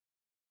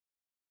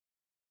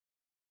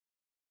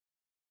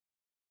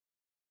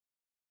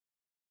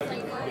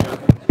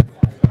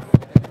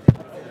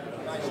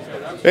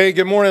Hey,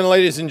 good morning,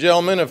 ladies and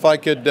gentlemen. If I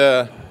could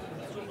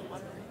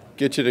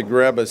get you to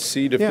grab a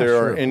seat if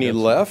there are any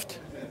left.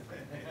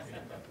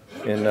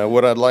 And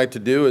what I'd like to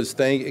do is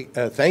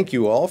thank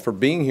you all for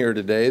being here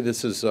today.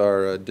 This is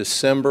our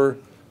December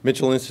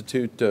Mitchell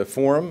Institute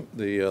Forum,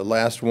 the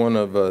last one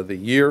of the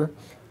year.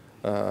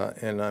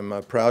 And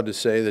I'm proud to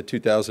say that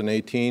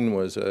 2018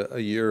 was a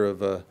year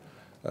of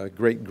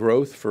great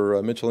growth for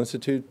Mitchell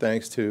Institute,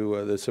 thanks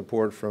to the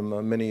support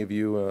from many of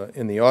you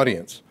in the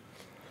audience.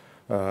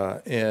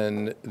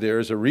 And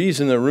there's a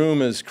reason the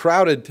room is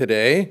crowded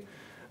today,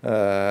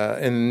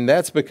 and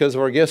that's because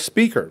of our guest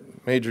speaker,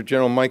 Major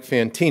General Mike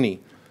Fantini.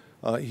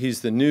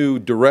 He's the new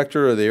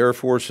director of the Air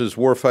Force's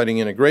Warfighting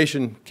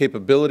Integration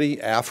Capability,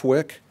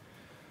 AFWIC.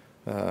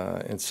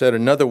 And said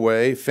another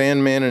way,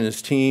 Fanman and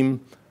his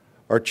team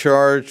are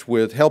charged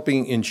with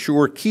helping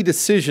ensure key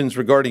decisions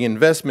regarding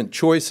investment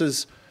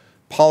choices,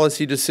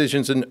 policy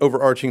decisions, and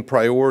overarching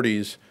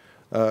priorities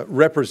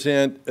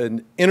represent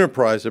an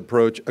enterprise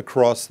approach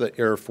across the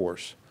Air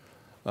Force.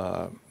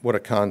 What a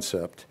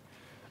concept.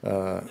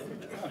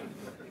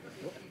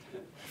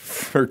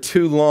 For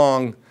too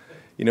long,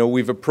 you know,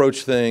 we've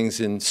approached things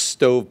in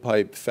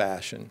stovepipe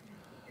fashion.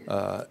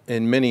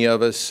 And many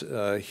of us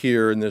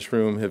here in this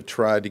room have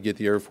tried to get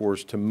the Air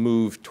Force to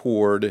move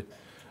toward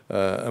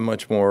a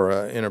much more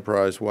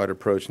enterprise-wide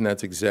approach, and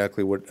that's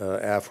exactly what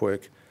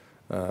AFWIC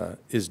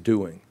is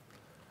doing.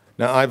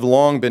 Now, I've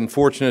long been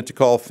fortunate to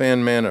call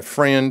Fanman a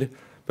friend,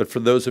 but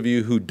for those of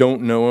you who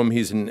don't know him,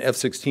 he's an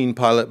F-16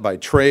 pilot by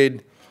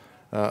trade.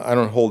 I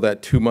don't hold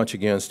that too much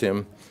against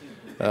him,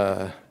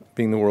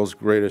 being the world's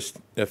greatest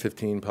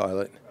F-15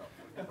 pilot.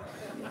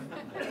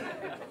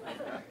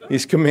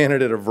 He's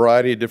commanded at a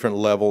variety of different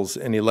levels,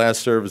 and he last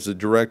served as the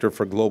Director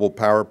for Global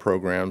Power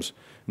Programs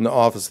in the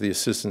Office of the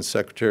Assistant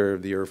Secretary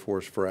of the Air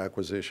Force for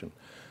Acquisition.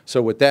 So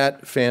with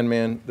that,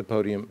 Fanman, the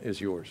podium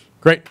is yours.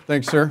 Great.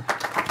 Thanks, sir.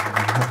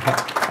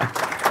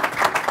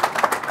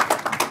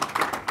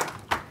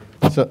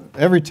 So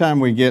every time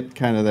we get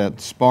kind of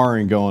that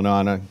sparring going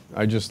on,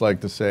 I just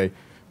like to say,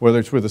 whether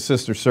it's with a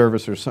sister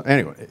service or something,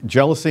 anyway,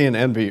 jealousy and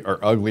envy are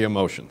ugly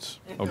emotions,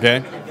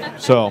 okay?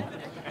 So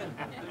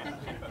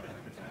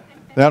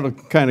that'll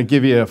kind of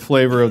give you a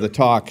flavor of the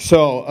talk.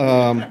 So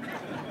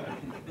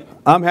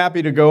I'm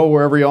happy to go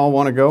wherever y'all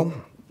want to go.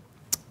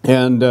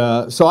 And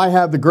so I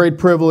have the great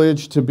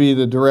privilege to be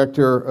the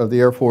director of the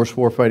Air Force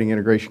Warfighting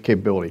Integration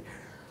Capability.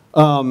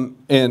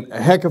 And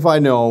heck if I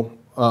know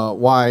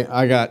why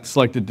I got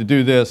selected to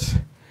do this.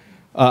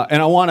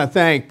 And I want to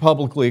thank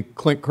publicly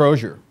Clint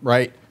Crozier,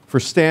 right, for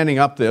standing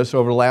up this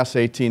over the last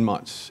 18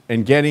 months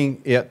and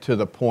getting it to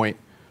the point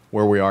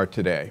where we are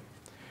today.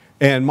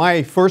 And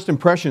my first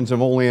impressions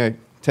of only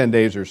 10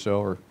 days or so,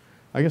 or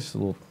I guess a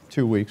little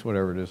 2 weeks,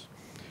 whatever it is,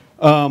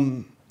 are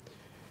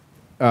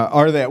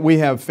that we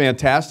have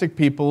fantastic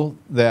people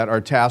that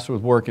are tasked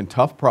with working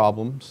tough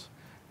problems,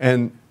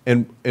 and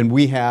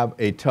we have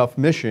a tough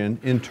mission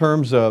in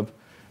terms of,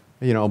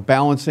 you know,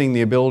 balancing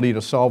the ability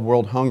to solve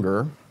world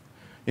hunger,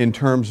 in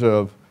terms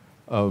of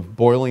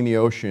boiling the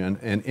ocean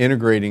and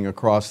integrating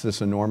across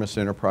this enormous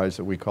enterprise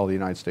that we call the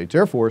United States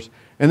Air Force.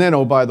 And then,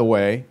 oh, by the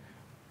way,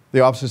 the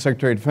Office of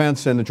Secretary of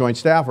Defense and the Joint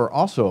Staff are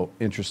also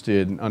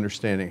interested in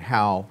understanding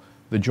how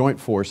the Joint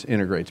Force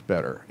integrates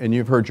better. And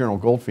you've heard General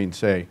Goldfein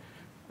say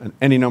on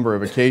any number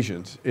of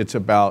occasions, it's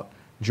about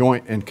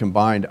joint and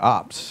combined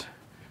ops.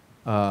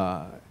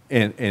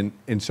 And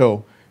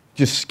so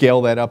just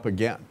scale that up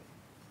again.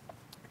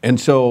 And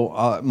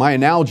so my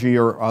analogy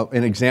or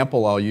an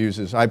example I'll use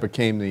is I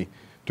became the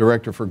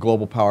Director for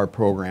Global Power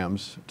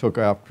Programs, took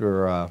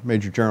after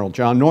Major General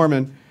John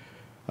Norman.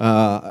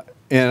 And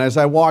as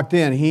I walked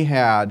in, he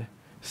had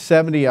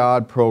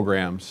 70-odd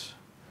programs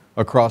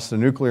across the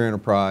nuclear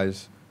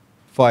enterprise,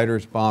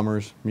 fighters,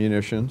 bombers,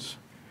 munitions.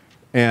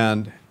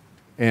 And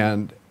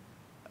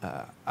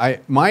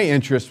my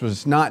interest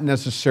was not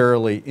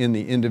necessarily in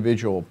the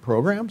individual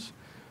programs,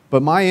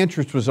 but my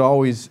interest was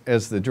always,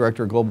 as the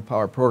Director of Global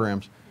Power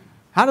Programs,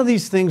 how do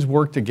these things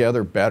work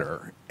together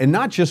better? And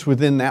not just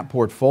within that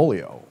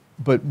portfolio,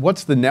 but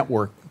what's the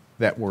network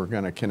that we're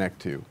going to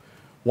connect to?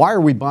 Why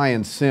are we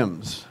buying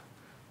SIMs,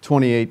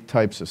 28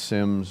 types of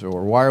SIMs,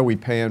 or why are we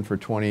paying for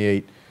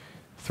 28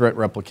 threat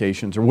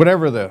replications, or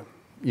whatever the,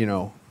 you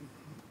know,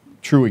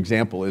 true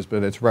example is,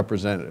 but it's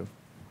representative.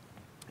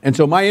 And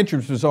so my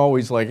interest was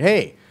always like,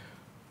 hey,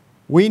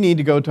 we need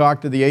to go talk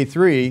to the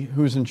A3,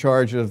 who's in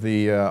charge of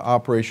the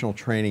operational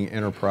training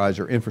enterprise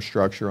or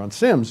infrastructure on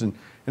SIMs, and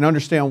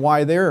understand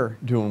why they're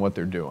doing what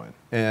they're doing.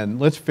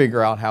 And let's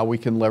figure out how we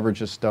can leverage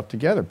this stuff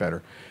together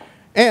better.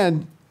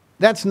 And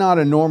that's not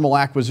a normal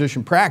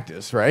acquisition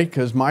practice, right?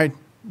 Because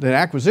the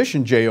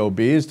acquisition job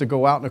is to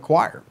go out and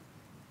acquire.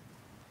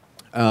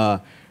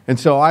 And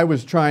so I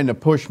was trying to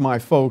push my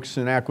folks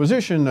in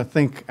acquisition to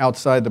think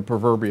outside the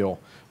proverbial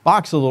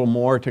box a little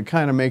more, to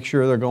kind of make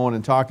sure they're going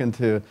and talking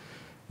to,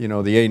 you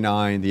know, the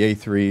A9, the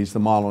A3s, the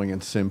modeling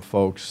and sim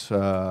folks,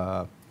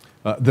 the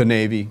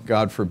Navy,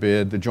 God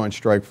forbid, the Joint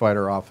Strike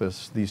Fighter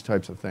Office, these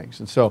types of things.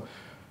 And so,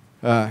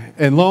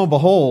 and lo and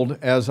behold,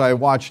 as I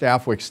watched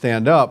AFWIC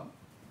stand up,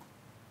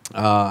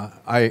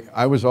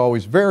 I was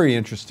always very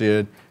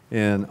interested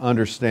in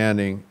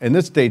understanding, and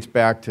this dates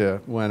back to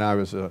when I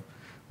was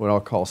what I'll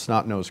call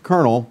snot-nosed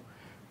colonel,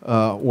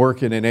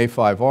 working in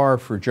A5R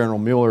for General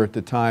Mueller at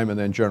the time, and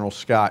then General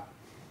Scott,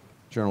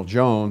 General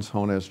Jones,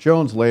 Honez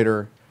Jones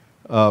later,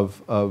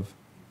 of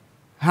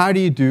how do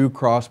you do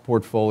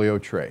cross-portfolio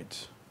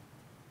trades,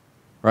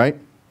 right?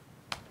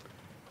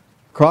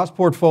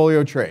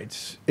 Cross-portfolio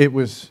trades. It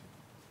was,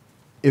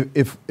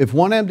 if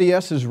one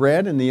MDS is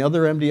red and the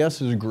other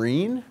MDS is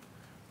green,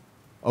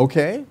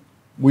 okay,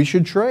 we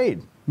should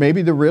trade.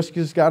 Maybe the risk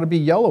has got to be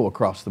yellow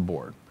across the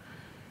board.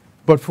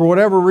 But for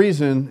whatever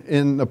reason,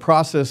 in the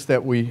process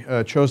that we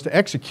chose to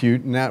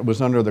execute, and that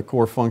was under the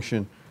core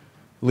function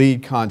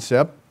lead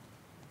concept,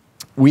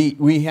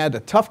 we had a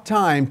tough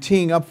time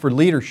teeing up for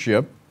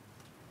leadership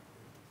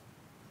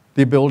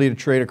the ability to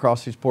trade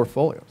across these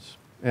portfolios.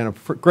 And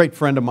a great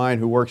friend of mine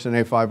who works in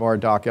A5R,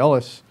 Doc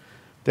Ellis,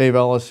 Dave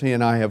Ellis, he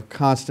and I have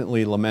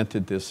constantly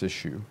lamented this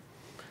issue.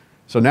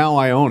 So now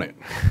I own it.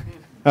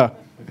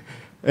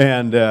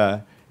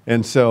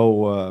 And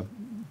so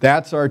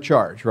that's our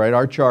charge, right?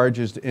 Our charge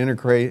is to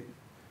integrate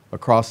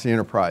across the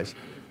enterprise.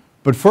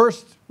 But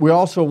first, we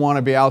also want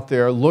to be out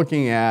there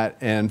looking at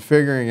and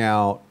figuring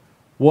out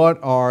what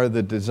are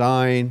the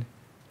design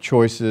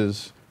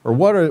choices, or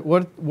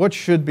what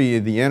should be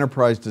the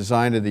enterprise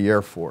design of the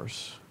Air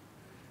Force.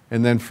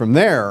 And then from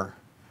there,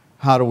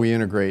 how do we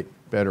integrate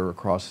better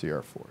across the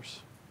Air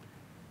Force?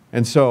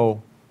 And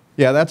so,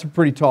 yeah, that's a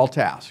pretty tall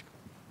task.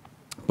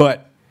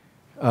 But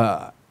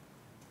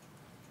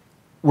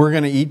we're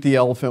going to eat the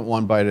elephant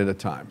one bite at a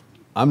time.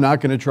 I'm not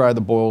going to try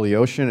to boil the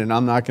ocean, and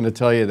I'm not going to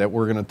tell you that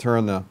we're going to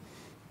turn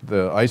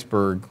the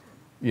iceberg,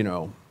 you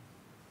know,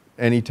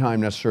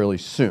 anytime necessarily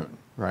soon,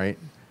 right?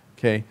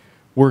 Okay,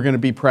 we're going to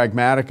be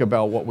pragmatic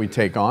about what we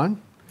take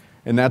on,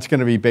 and that's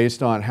going to be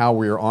based on how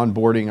we are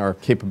onboarding our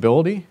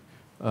capability,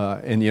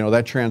 and you know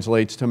that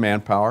translates to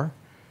manpower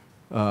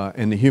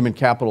and the human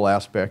capital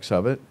aspects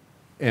of it,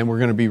 and we're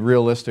going to be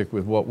realistic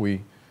with what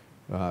we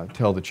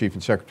tell the Chief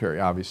and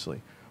Secretary,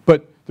 obviously.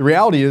 But the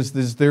reality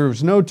is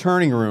there's no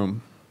turning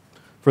room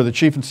for the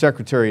Chief and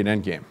Secretary at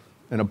Endgame.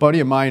 And a buddy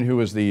of mine who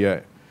was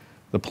the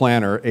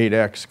planner,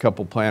 8X, a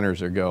couple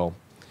planners ago,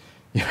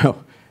 you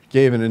know,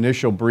 gave an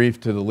initial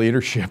brief to the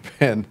leadership,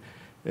 and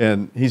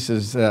he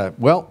says,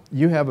 well,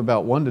 you have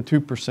about 1%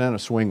 to 2%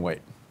 of swing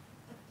weight.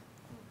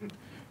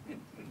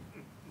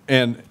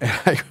 And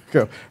I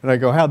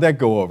go, how'd that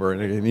go over?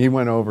 And he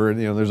went over,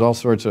 and you know, there's all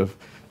sorts of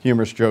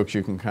humorous jokes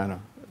you can kind of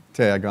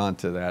tag on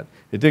to that.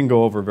 It didn't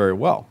go over very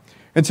well.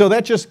 And so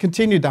that just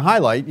continued to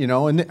highlight, you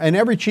know, and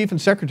every chief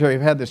and secretary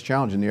have had this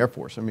challenge in the Air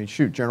Force. I mean,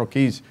 shoot, General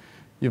Keyes,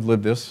 you've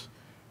lived this.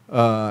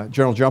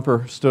 General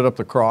Jumper stood up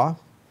the CRAW,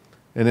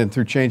 and then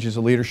through changes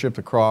of leadership,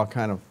 the CRAW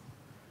kind of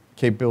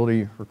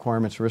capability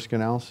requirements risk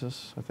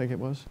analysis, I think it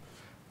was.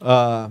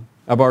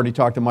 I've already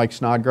talked to Mike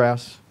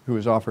Snodgrass, who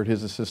has offered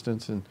his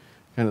assistance and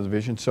kind of the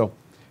vision. So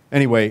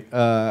anyway,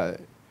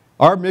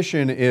 our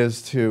mission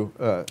is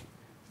to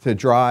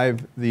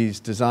drive these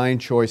design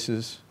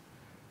choices,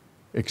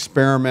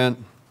 experiment,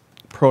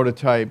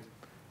 prototype,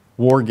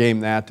 war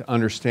game that to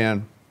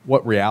understand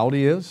what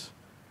reality is,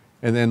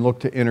 and then look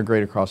to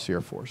integrate across the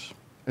Air Force.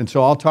 And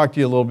so I'll talk to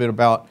you a little bit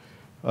about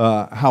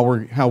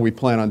how we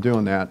plan on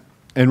doing that.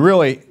 And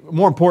really,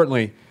 more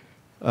importantly,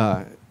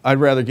 I'd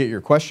rather get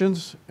your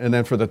questions, and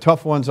then for the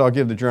tough ones, I'll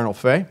give to General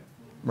Fay,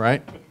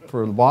 right,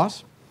 for the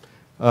boss.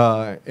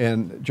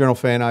 And General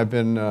Fay and I have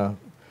been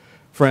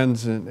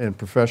friends and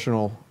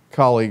professional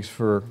colleagues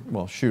for,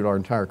 well, shoot, our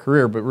entire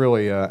career, but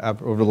really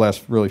over the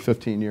last really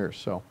 15 years.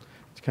 So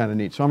it's kind of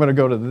neat. So I'm going to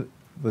go to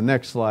the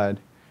next slide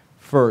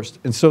first.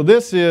 And so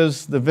this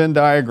is the Venn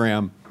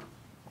diagram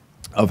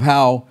of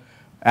how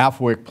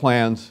AFWIC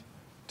plans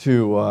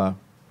to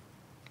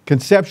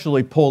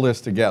conceptually pull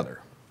this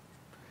together,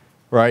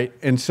 right?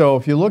 And so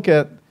if you look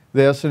at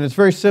this, and it's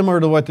very similar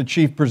to what the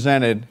chief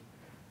presented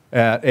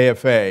at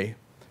AFA,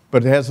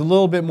 but it has a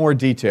little bit more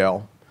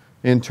detail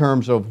in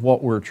terms of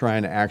what we're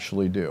trying to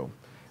actually do.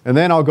 And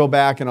then I'll go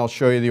back and I'll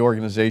show you the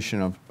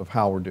organization of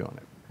how we're doing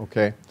it,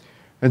 okay?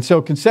 And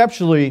so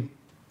conceptually,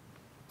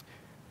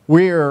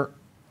 we're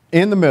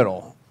in the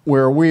middle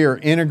where we are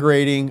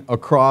integrating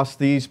across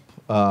these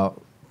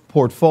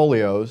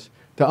portfolios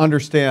to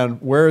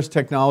understand where is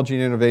technology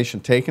and innovation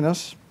taking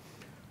us,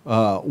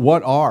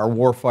 what are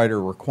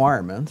warfighter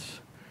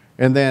requirements,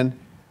 and then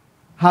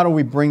how do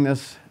we bring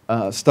this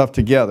stuff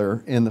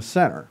together in the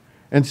center.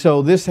 And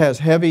so this has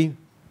heavy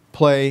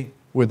play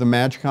with the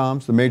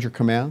MAJCOMs, the major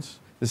commands.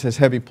 This has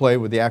heavy play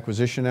with the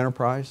acquisition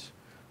enterprise.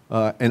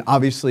 And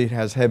obviously it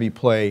has heavy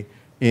play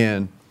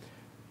in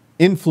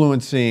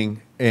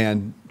influencing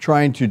and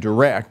trying to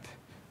direct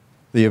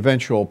the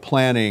eventual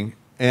planning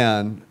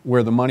and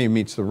where the money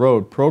meets the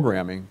road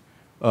programming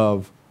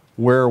of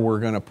where we're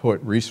going to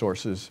put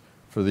resources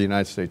for the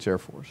United States Air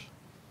Force.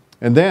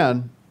 And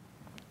then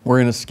we're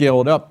going to scale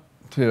it up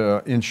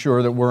to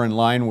ensure that we're in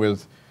line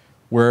with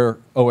where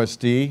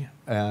OSD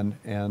and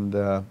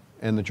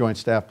the Joint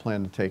Staff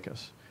plan to take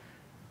us.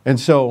 And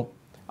so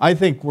I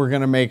think we're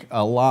going to make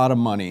a lot of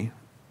money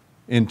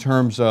in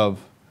terms of,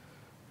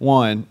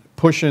 one,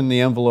 pushing the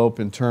envelope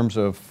in terms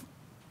of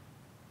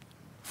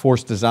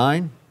force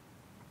design.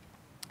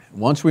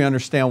 Once we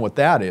understand what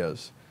that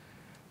is,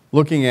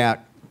 looking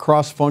at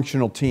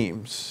cross-functional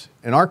teams.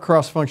 And our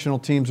cross-functional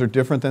teams are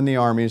different than the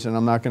Army's, and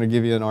I'm not going to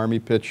give you an Army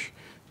pitch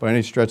by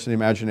any stretch of the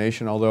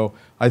imagination, although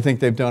I think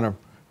they've done a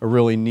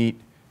really neat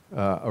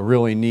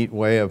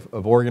way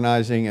of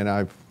organizing, and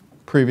I've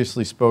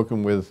previously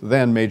spoken with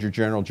then Major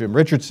General Jim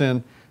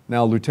Richardson,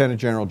 now Lieutenant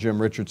General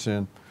Jim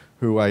Richardson,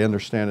 who I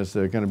understand is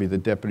going to be the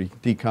Deputy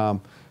DCOM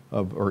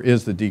of, or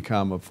is the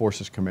DCOM of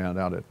Forces Command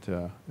out at,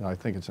 I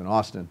think it's in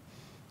Austin.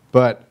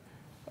 But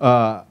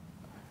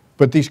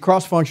these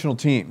cross-functional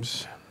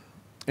teams,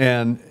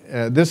 and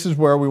this is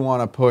where we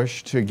want to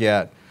push to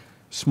get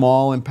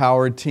small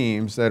empowered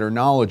teams that are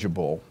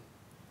knowledgeable,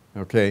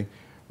 okay,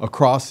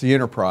 across the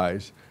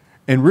enterprise.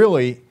 And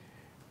really,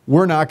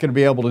 we're not going to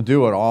be able to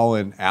do it all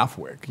in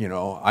AFWIC. You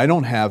know, I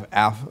don't have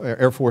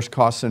Air Force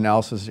Cost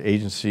Analysis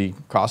Agency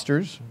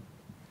costers.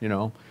 You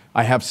know,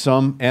 I have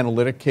some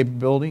analytic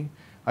capability.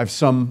 I have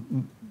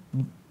some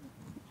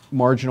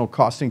marginal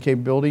costing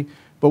capability.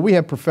 But we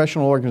have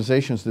professional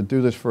organizations that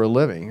do this for a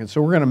living. And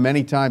so we're going to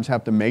many times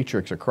have to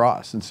matrix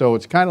across. And so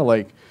it's kind of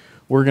like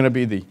we're going to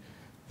be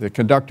the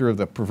conductor of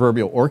the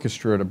proverbial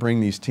orchestra to bring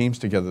these teams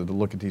together to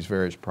look at these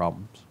various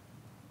problems.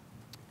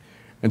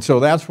 And so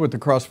that's what the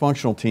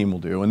cross-functional team will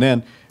do. And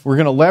then we're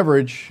going to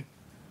leverage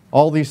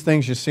all these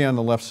things you see on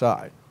the left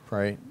side,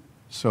 right?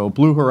 So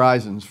Blue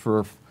Horizons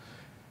for,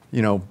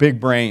 you know, big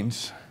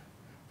brains,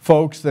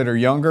 folks that are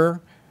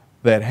younger,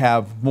 that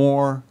have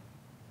more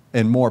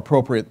and more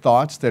appropriate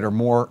thoughts, that are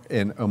more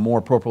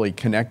appropriately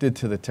connected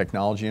to the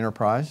technology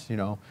enterprise. You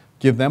know,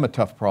 give them a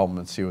tough problem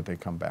and see what they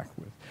come back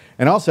with.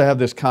 And I also have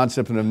this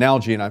concept and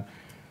analogy, and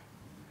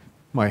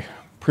my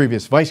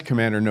previous vice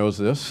commander knows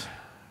this,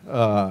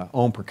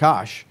 Om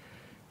Prakash.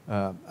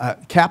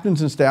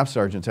 Captains and staff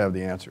sergeants have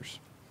the answers,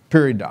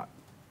 period, dot.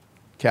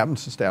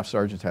 Captains and staff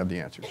sergeants have the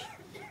answers.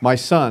 My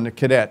son, a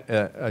cadet,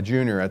 a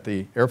junior at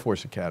the Air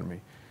Force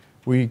Academy,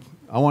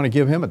 I want to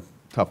give him a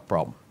tough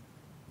problem.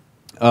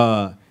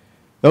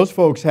 Those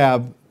folks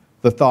have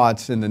the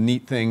thoughts and the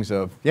neat things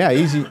of, yeah,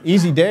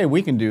 easy day,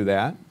 we can do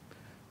that.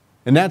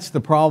 And that's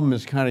the problem,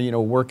 is kind of, you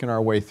know, working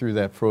our way through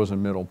that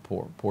frozen middle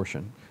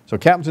portion. So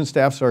captains and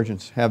staff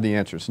sergeants have the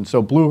answers. And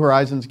so Blue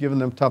Horizons giving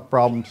them tough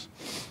problems.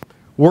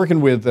 Working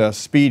with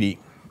SPEEDY,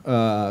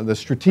 the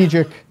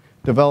Strategic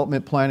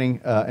Development Planning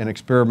and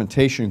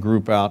Experimentation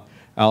Group out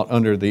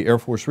under the Air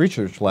Force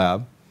Research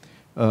Lab,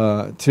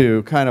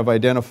 to kind of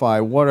identify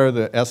what are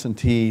the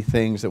S&T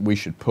things that we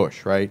should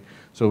push, right?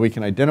 So we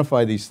can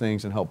identify these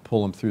things and help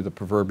pull them through the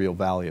proverbial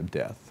valley of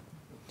death.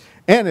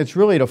 And it's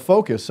really to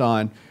focus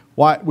on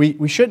why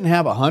we shouldn't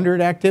have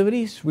 100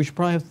 activities, we should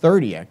probably have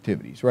 30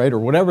 activities, right? Or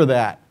whatever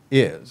that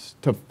is,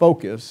 to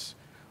focus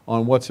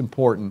on what's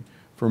important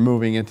for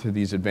moving into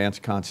these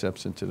advanced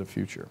concepts into the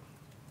future.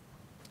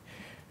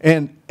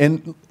 And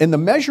the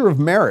measure of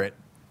merit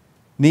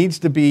needs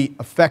to be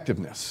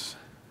effectiveness,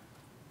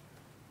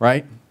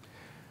 right?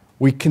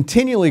 We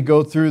continually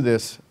go through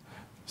this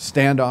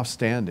standoff,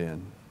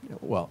 stand-in.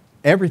 Well,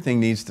 everything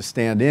needs to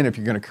stand in if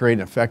you're going to create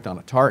an effect on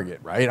a target,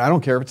 right? I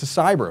don't care if it's a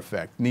cyber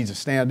effect, it needs to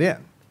stand in,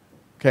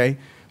 okay?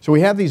 So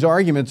we have these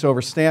arguments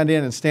over stand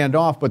in and stand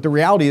off, but the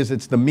reality is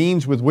it's the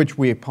means with which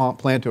we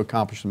plan to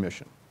accomplish the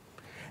mission.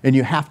 And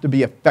you have to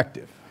be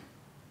effective.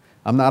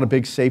 I'm not a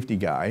big safety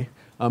guy.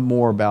 I'm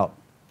more about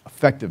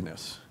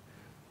effectiveness.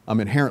 I'm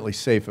inherently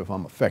safe if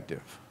I'm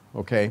effective,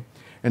 okay?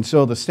 And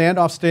so the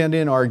standoff,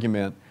 stand-in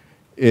argument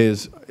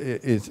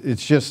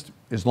it's just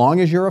as long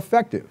as you're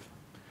effective.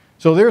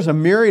 So there's a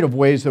myriad of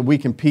ways that we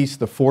can piece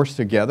the force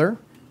together,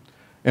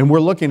 and we're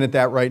looking at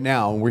that right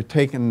now, and we're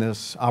taking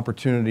this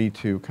opportunity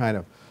to kind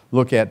of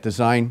look at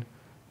design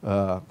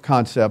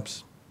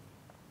concepts,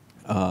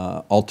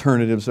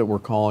 alternatives that we're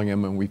calling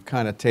them, and we've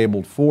kind of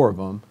tabled 4 of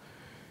them.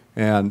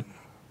 And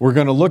we're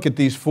going to look at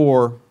these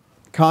 4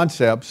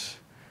 concepts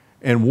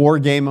and war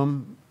game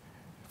them,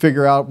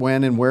 figure out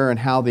when and where and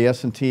how the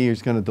S&T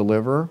is going to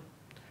deliver.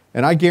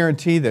 And I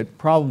guarantee that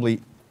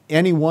probably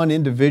any one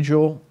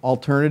individual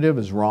alternative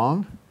is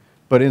wrong,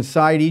 but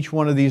inside each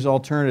one of these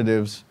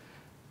alternatives,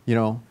 you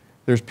know,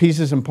 there's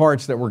pieces and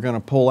parts that we're going to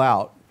pull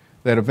out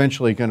that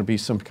eventually are going to be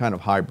some kind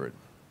of hybrid.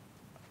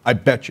 I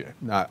bet you.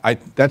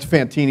 That's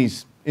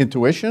Fantini's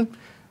intuition.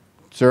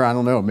 Sir, I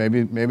don't know.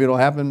 Maybe it'll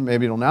happen,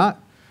 maybe it'll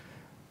not.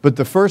 But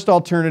the first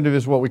alternative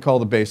is what we call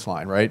the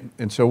baseline, right?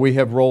 And so we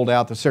have rolled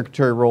out, the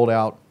Secretary rolled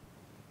out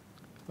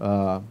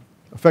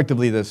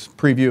effectively this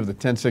preview of the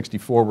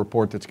 1064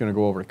 report that's going to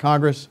go over to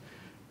Congress.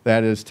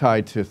 That is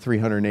tied to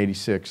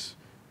 386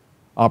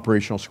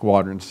 operational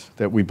squadrons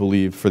that we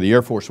believe for the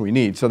Air Force we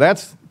need. So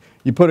that's,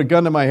 you put a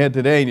gun to my head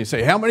today and you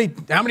say, how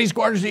many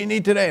squadrons do you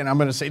need today? And I'm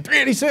going to say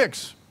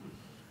 386.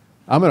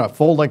 I'm going to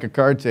fold like a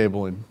card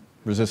table in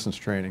resistance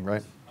training,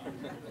 right?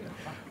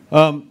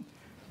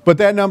 But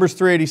that number's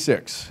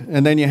 386.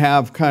 And then you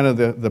have kind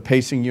of the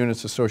pacing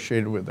units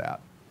associated with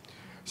that.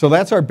 So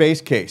that's our base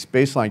case,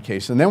 baseline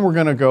case. And then we're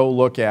going to go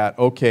look at,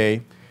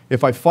 okay,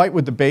 if I fight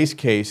with the base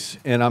case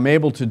and I'm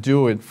able to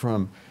do it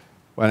from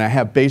when I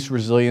have base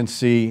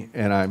resiliency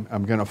and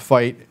I'm going to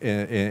fight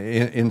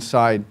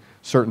inside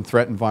certain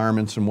threat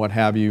environments and what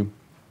have you,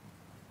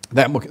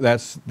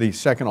 that's the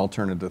second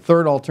alternative. The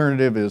third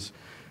alternative is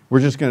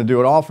we're just going to do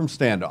it all from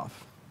standoff,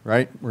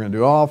 right? We're going to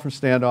do it all from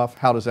standoff.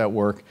 How does that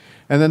work?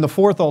 And then the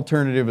fourth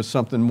alternative is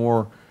something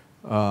more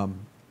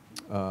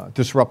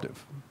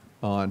disruptive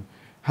on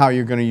how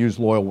you're going to use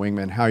loyal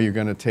wingmen, how you're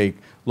going to take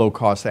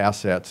low-cost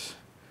assets,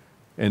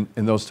 and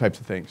those types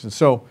of things. And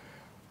so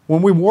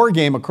when we war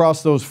game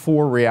across those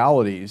four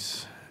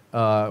realities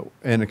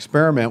and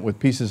experiment with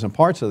pieces and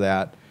parts of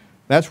that,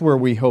 that's where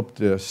we hope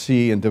to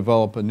see and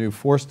develop a new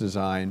force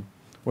design,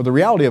 or the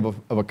reality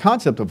of a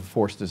concept of a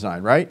force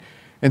design, right?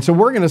 And so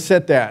we're going to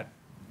set that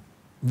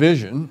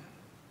vision,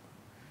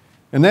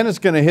 and then it's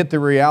going to hit the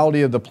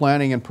reality of the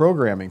planning and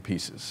programming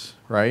pieces,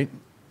 right?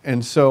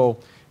 And so,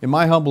 in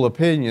my humble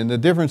opinion, the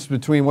difference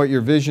between what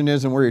your vision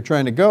is and where you're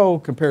trying to go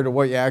compared to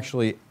what you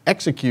actually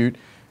execute,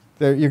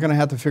 you're going to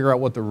have to figure out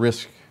what the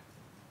risk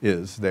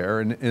is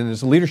there. And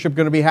is the leadership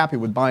going to be happy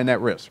with buying that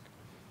risk?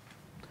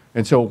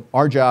 And so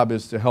our job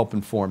is to help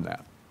inform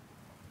that.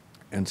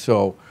 And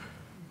so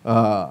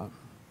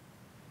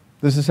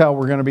this is how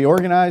we're going to be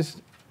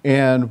organized,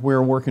 and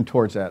we're working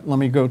towards that. Let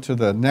me go to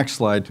the next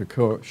slide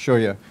to show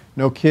you,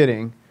 no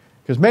kidding,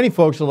 because many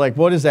folks are like,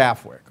 what is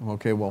AFWIC?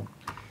 Okay, well,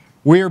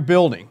 we're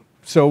building.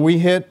 So we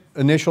hit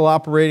initial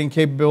operating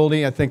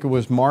capability, I think it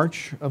was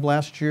March of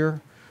last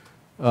year.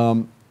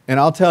 And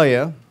I'll tell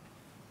you,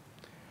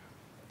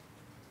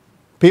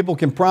 people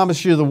can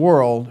promise you the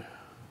world,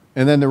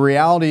 and then the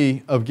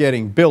reality of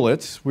getting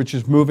billets, which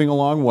is moving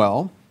along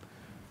well,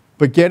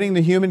 but getting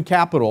the human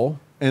capital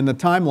and the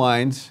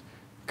timelines,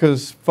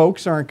 because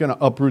folks aren't going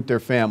to uproot their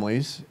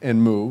families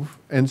and move.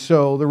 And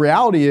so the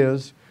reality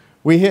is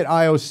we hit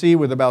IOC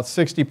with about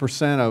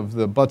 60% of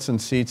the butts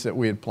and seats that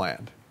we had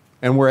planned,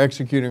 and we're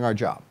executing our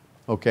job,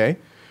 okay?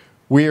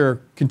 We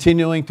are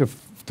continuing to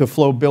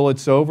flow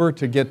billets over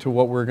to get to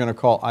what we're going to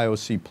call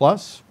IOC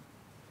plus,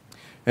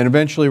 and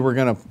eventually we're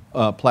going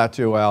to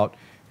plateau out.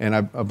 And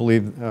I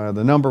believe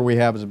the number we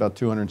have is about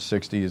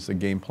 260 is the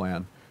game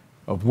plan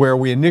of where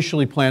we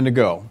initially plan to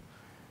go.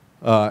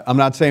 I'm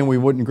not saying we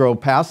wouldn't grow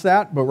past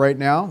that, but right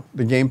now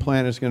the game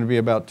plan is going to be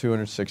about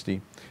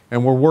 260.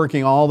 And we're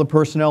working all the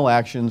personnel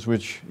actions,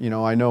 which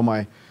I know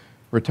my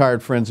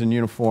retired friends in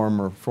uniform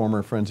or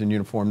former friends in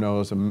uniform know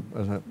is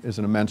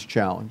an immense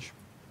challenge.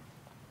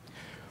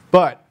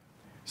 But,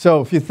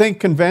 so if you think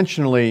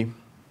conventionally,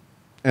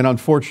 and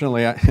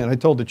unfortunately, and I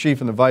told the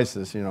chief and the vice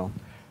this,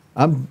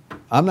 I'm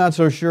not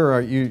so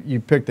sure you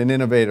picked an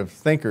innovative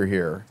thinker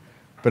here,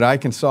 but I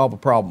can solve a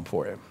problem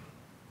for you.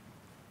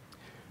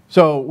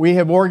 So we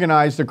have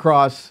organized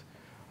across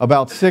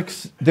about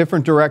 6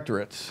 different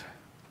directorates.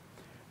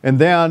 And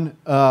then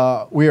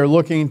we are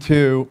looking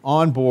to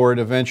onboard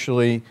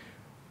eventually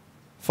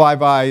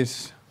Five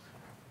Eyes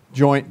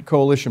joint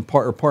coalition,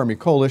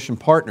 coalition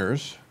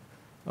partners,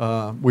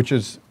 which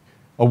is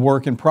a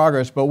work in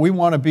progress, but we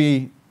want to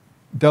be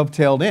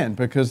dovetailed in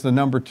because the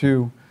number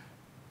 2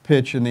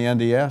 pitch in the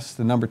NDS,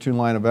 the number 2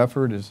 line of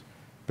effort is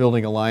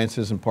building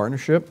alliances and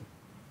partnership.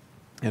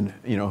 And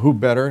who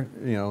better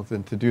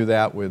than to do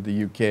that with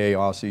the UK,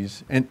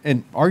 Aussies,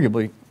 and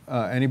arguably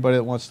anybody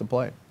that wants to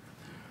play.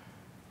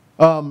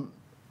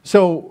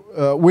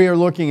 So we are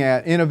looking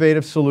at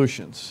innovative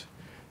solutions.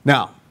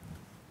 Now,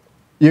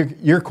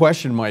 your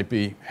question might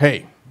be,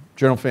 hey,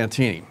 General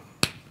Fantini,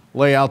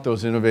 lay out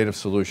those innovative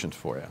solutions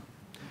for you.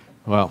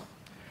 Well,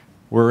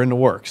 we're in the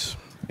works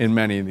in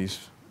many of these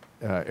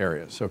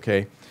areas,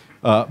 okay?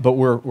 But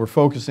we're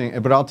focusing,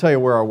 but I'll tell you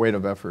where our weight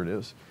of effort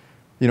is.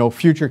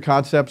 Future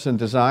concepts and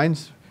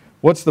designs.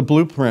 What's the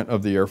blueprint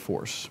of the Air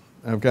Force?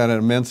 I've got an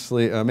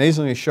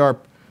amazingly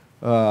sharp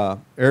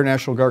Air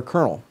National Guard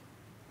Colonel,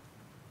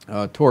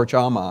 Torch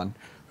Alman,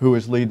 who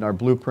is leading our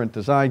blueprint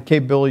design.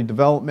 Capability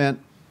development,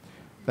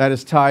 that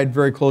is tied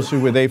very closely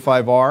with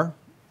A5R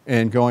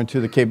and going to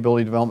the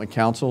Capability Development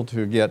Council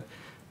to get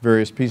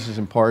various pieces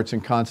and parts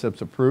and concepts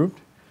approved.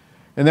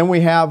 And then we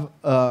have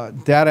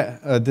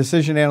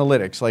decision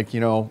analytics,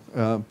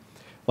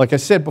 like I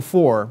said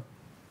before,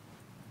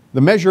 the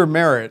measure of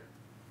merit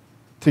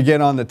to get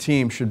on the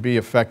team should be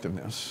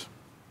effectiveness.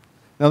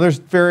 Now there's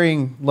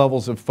varying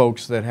levels of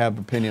folks that have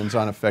opinions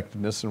on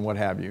effectiveness and what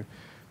have you,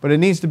 but it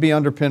needs to be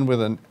underpinned with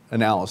an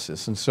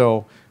analysis. And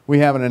so we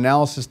have an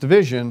analysis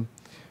division,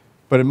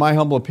 but in my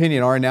humble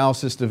opinion, our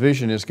analysis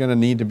division is going to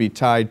need to be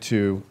tied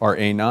to our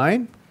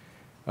A9.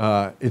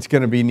 It's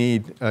going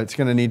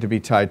to need to be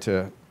tied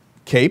to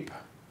CAPE.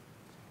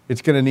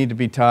 It's going to need to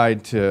be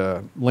tied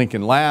to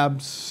Lincoln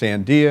Labs,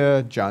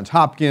 Sandia, Johns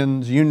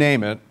Hopkins, you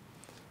name it,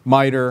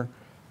 MITRE,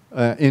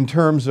 in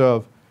terms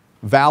of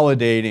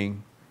validating,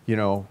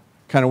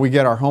 kind of we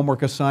get our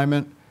homework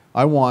assignment.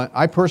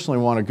 I personally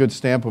want a good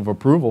stamp of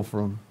approval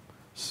from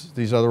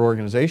these other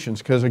organizations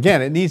because,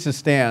 again, it needs to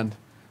stand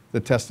the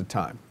test of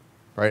time,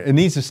 right? It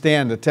needs to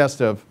stand the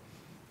test of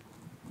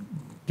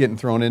getting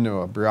thrown into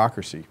a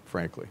bureaucracy,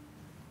 frankly.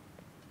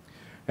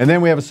 And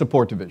then we have a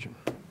support division.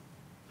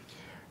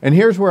 And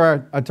here's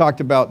where I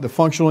talked about the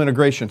functional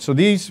integration. So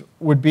these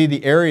would be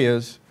the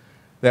areas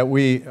that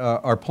we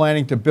are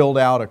planning to build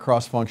out a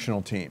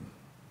cross-functional team.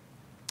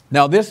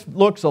 Now this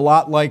looks a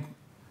lot like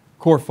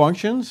core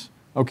functions,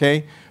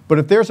 okay? But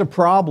if there's a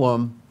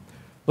problem,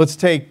 let's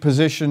take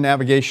position,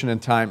 navigation,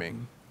 and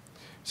timing.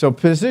 So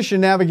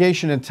position,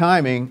 navigation, and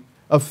timing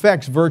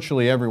affects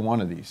virtually every one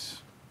of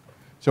these.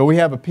 So we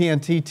have a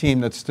PNT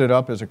team that stood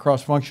up as a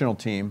cross-functional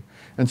team,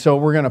 and so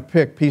we're going to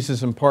pick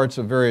pieces and parts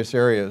of various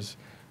areas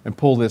and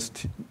pull this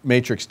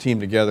matrix team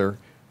together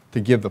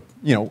to give the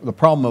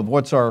problem of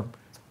what's our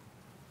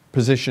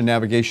position,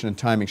 navigation, and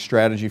timing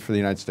strategy for the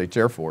United States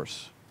Air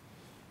Force,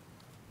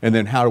 and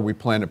then how do we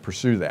plan to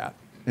pursue that,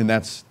 and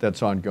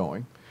that's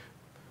ongoing.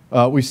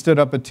 We stood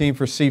up a team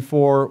for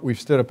C4, we've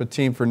stood up a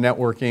team for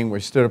networking, we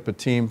stood up a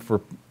team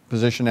for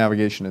position,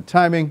 navigation, and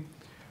timing.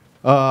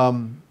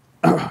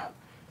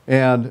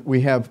 And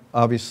we have,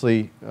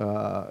 obviously,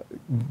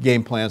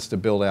 game plans to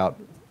build out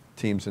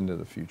teams into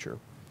the future,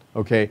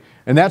 okay?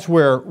 And that's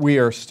where we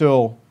are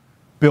still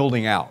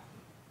building out,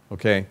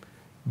 okay?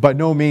 By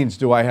no means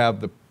do I have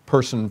the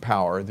person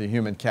power, the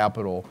human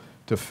capital,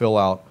 to fill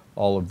out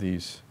all of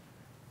these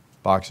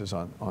boxes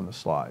on the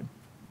slide.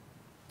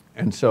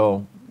 And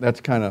so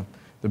that's kind of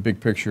the big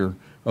picture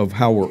of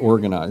how we're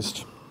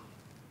organized.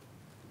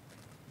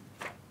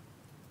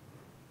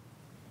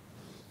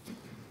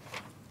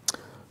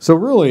 So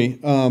really,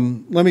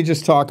 let me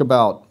just talk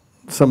about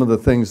some of the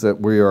things that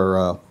we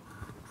are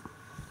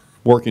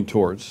working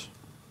towards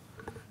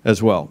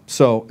as well.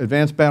 So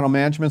advanced battle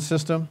management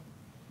system,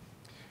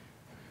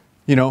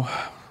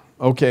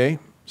 okay,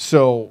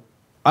 so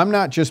I'm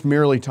not just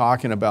merely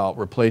talking about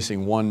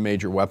replacing one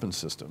major weapon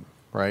system,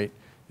 right?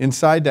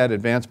 Inside that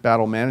advanced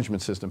battle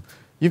management system,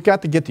 you've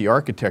got to get the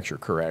architecture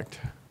correct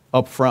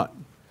up front.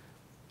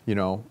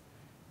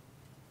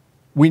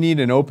 We need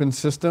an open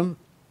system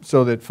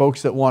so that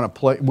folks that want to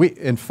play,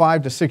 in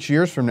 5 to 6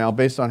 years from now,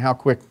 based on how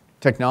quick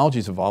technology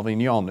is evolving,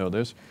 you all know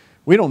this,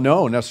 we don't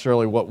know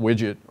necessarily what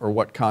widget or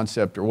what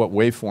concept or what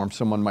waveform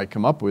someone might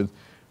come up with,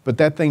 but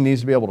that thing needs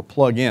to be able to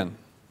plug in,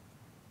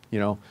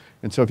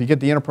 And so if you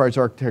get the enterprise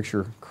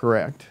architecture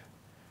correct,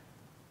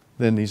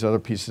 then these other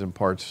pieces and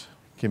parts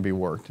can be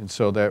worked. And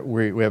so that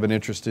we have an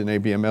interest in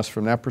ABMS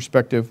from that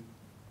perspective.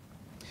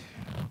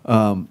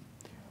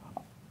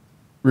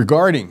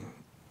 Regarding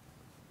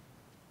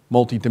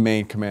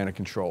multi-domain command and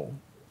control,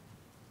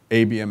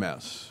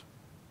 ABMS,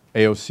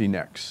 AOC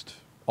Next,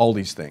 all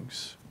these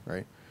things,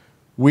 right?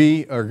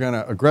 We are going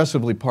to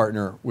aggressively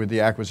partner with the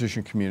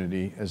acquisition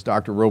community as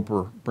Dr.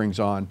 Roper brings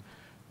on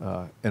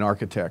an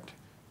architect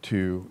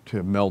to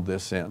meld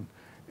this in.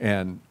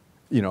 And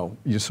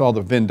you saw the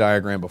Venn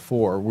diagram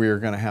before. We are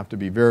going to have to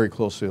be very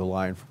closely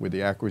aligned with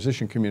the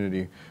acquisition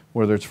community,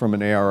 whether it's from an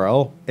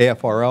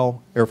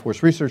AFRL, Air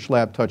Force Research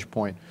Lab touch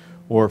point,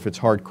 or if it's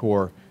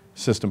hardcore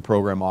system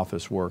program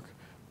office work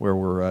where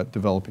we're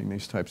developing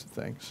these types of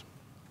things.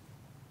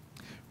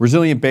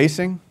 Resilient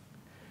basing,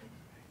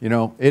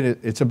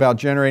 it's about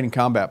generating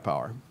combat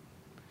power.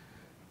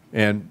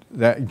 And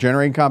that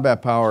generating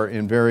combat power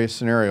in various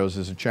scenarios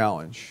is a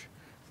challenge.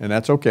 And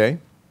that's okay.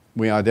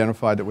 We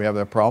identified that we have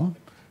that problem,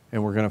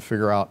 and we're going to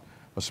figure out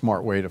a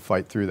smart way to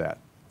fight through that.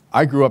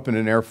 I grew up in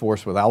an Air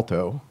Force with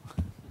Alto,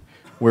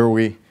 where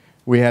we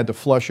had to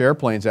flush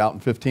airplanes out in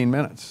 15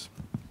 minutes,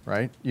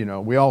 right?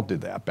 We all did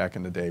that back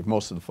in the day,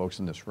 most of the folks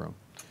in this room.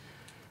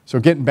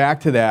 So getting back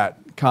to that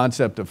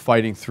concept of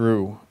fighting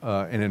through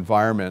an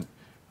environment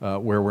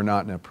where we're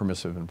not in a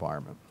permissive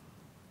environment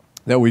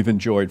that we've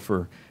enjoyed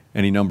for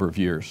any number of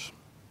years.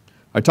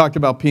 I talked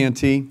about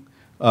PNT,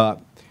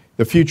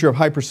 the future of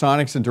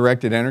hypersonics and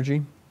directed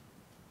energy.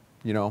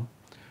 We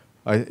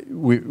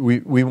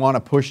want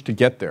to push to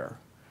get there.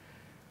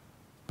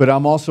 But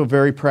I'm also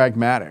very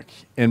pragmatic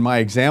in my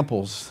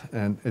examples,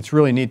 and it's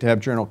really neat to have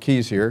General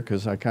Keyes here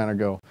because I kind of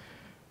go,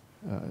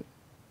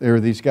 there are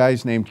these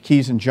guys named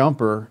Keyes and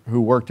Jumper who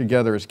worked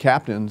together as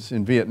captains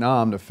in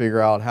Vietnam to figure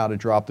out how to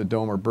drop the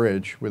Domer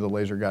Bridge with a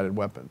laser-guided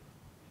weapon.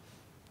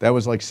 That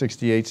was like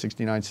 68,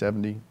 69,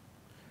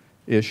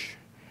 70-ish.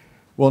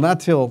 Well, not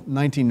till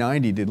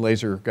 1990 did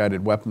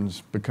laser-guided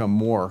weapons become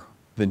more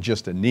than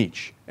just a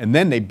niche. And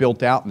then they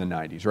built out in the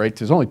 90s, right?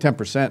 There's only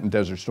 10% in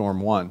Desert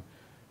Storm 1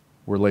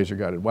 were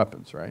laser-guided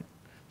weapons, right?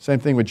 Same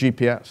thing with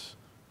GPS.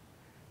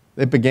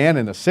 It began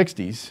in the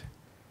 60s.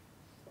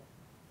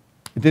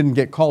 It didn't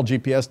get called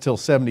GPS till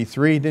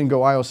 73. It didn't go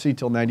IOC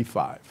till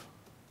 95.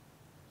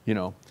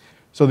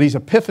 So these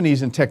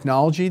epiphanies in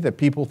technology that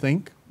people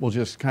think will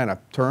just kind of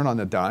turn on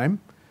the dime,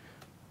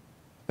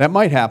 that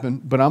might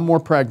happen, but I'm more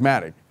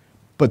pragmatic.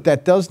 But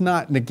that does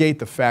not negate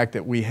the fact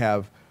that we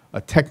have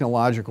a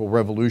technological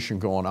revolution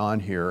going on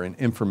here in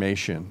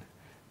information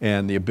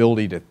and the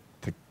ability to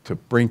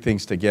bring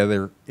things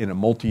together in a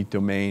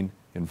multi-domain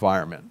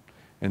environment.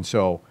 And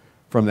so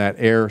from that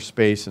air,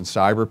 space, and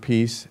cyber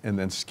piece, and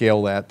then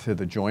scale that to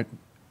the joint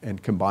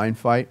and combined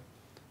fight,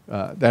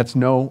 that's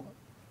an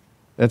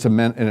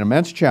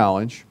immense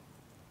challenge,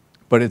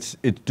 but it's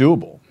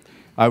doable.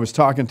 I was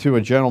talking to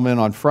a gentleman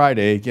on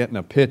Friday getting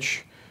a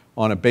pitch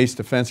on a base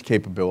defense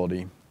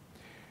capability,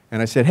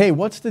 And I said, hey,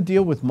 what's the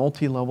deal with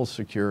multi-level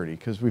security?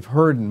 Because we've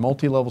heard in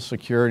multi-level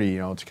security, you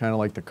know, it's kind of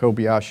like the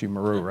Kobayashi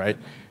Maru, right?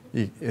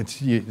 It's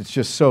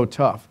just so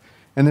tough.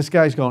 And this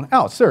guy's going,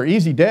 oh, sir,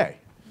 easy day.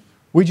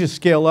 We just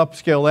scale up,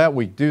 scale that,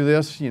 we do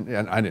this.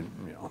 And I didn't,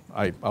 you know,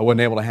 I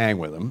wasn't able to hang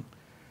with him.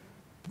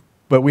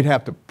 But we'd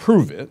have to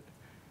prove it.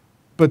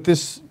 But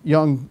this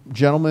young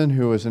gentleman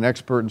who is an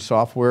expert in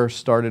software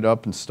started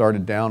up and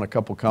started down a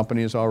couple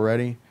companies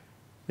already.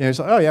 And he's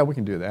like, oh yeah, we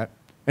can do that.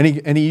 And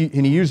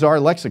he used our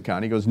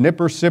lexicon. He goes,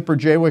 Nipper, Sipper,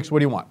 JWIX, what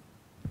do you want?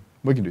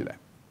 We can do that.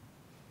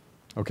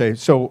 Okay,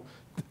 so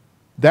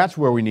that's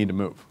where we need to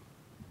move,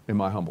 in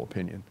my humble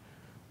opinion.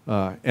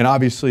 And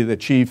obviously the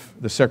chief,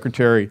 the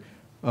secretary,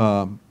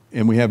 and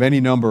we have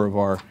any number of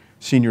our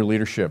senior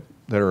leadership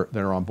that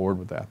are on board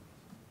with that.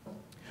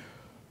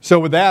 So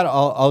with that,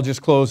 I'll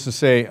just close to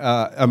say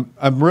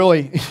I'm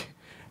really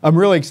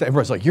excited.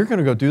 Everybody's like, you're going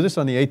to go do this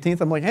on the 18th?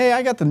 I'm like, hey,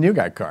 I got the new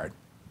guy card.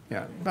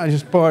 Yeah,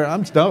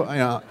 I'm stoked. You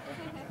know,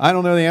 I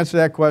don't know the answer to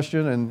that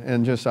question,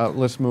 and just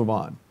let's move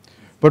on.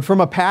 But from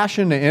a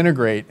passion to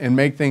integrate and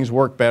make things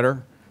work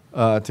better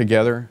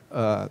together,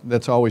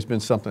 that's always been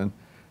something.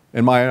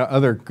 And my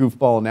other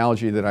goofball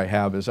analogy that I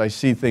have is I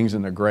see things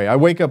in the gray. I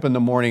wake up in the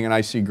morning and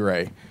I see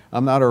gray.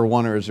 I'm not a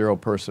 1 or a 0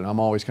 person. I'm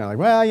always kind of like,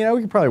 well, you know,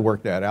 we can probably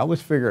work that out.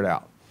 Let's figure it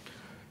out.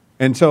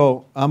 And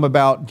so I'm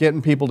about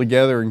getting people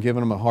together and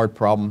giving them a hard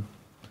problem.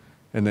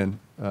 And then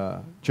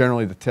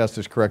generally the test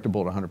is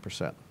correctable at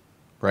 100%,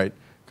 right?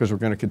 Because we're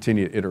going to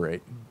continue to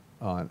iterate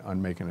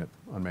on making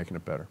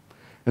it better.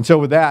 And so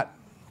with that,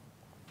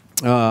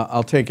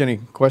 I'll take any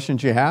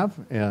questions you have,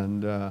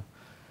 and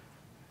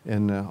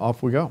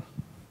off we go.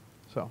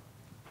 So,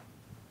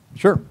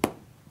 sure.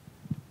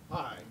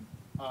 Hi.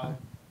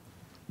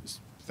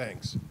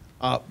 Thanks.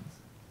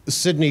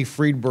 Sidney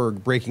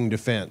Friedberg, Breaking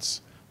Defense.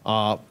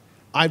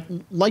 I'd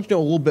like to know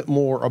a little bit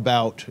more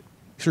about,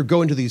 sort of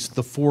go into the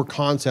 4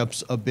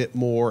 concepts a bit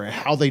more,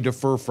 how they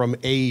differ from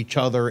A, each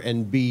other,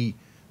 and B,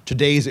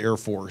 today's Air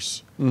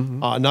Force. Mm-hmm.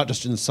 Not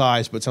just in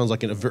size, but it sounds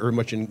like very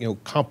much in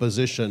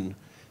composition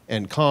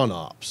and con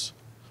ops.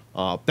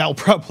 That'll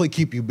probably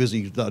keep you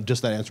busy,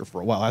 just that answer,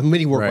 for a while. I have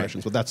many more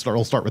questions, but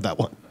I'll start with that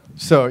one.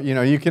 So, you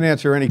know, you can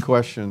answer any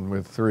question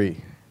with 3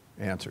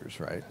 answers,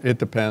 right? It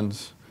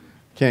depends.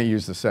 Can't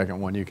use the second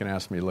one. You can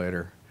ask me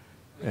later.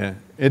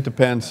 It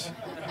depends.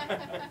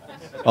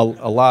 A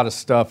lot of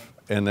stuff,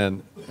 and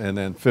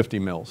then 50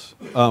 mils.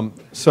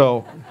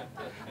 So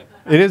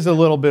it is a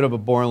little bit of a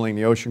boiling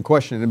the ocean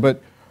question,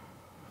 but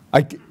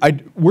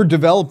we're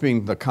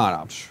developing the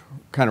ConOps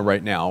kind of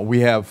right now. We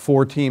have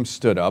 4 teams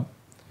stood up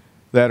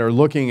that are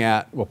looking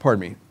at, well, pardon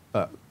me,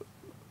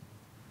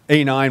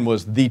 A9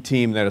 was the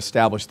team that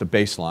established the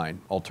baseline,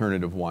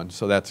 alternative 1,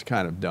 so that's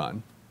kind of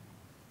done.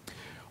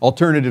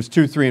 Alternatives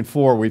 2, 3, and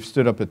 4, we've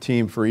stood up a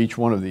team for each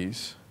one of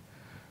these.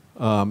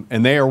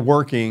 And they are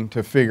working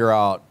to figure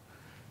out,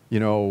 you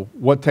know,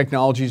 what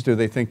technologies do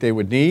they think they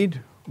would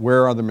need?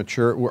 Where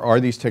are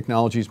these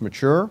technologies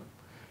mature?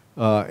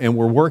 And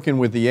we're working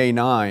with the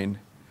A9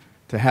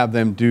 to have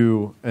them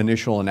do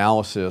initial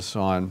analysis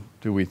on,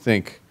 do we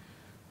think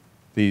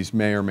these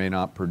may or may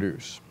not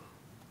produce?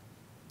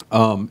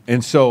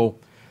 And so,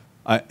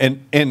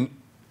 and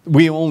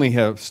we only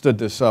have stood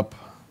this up,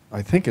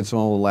 I think it's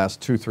only the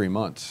last 2-3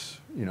 months,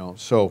 you know,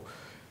 so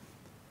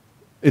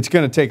it's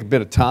going to take a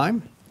bit of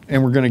time,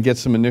 and we're going to get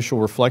some initial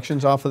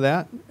reflections off of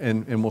that,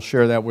 and we'll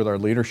share that with our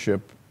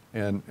leadership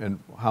and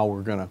how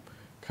we're going to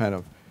kind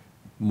of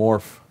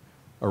morph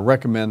or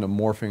recommend a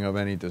morphing of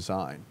any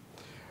design.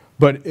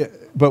 But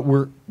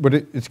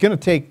it's going to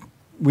take,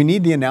 we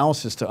need the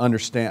analysis to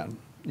understand,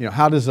 you know,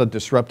 how does a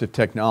disruptive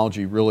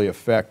technology really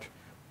affect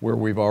where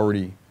we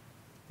already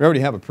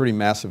have a pretty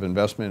massive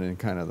investment in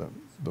kind of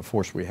the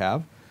force we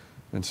have.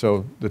 And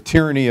so the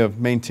tyranny of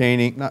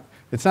maintaining,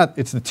 it's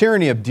the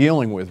tyranny of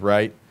dealing with,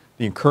 right,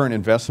 the current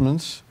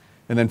investments,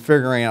 and then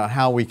figuring out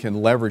how we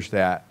can leverage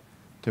that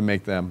to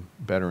make them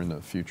better in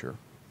the future.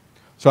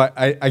 So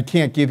I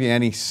can't give you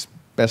any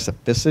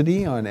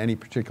specificity on any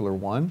particular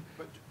one.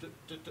 But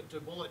to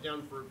boil it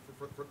down for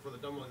the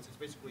dumb ones, it's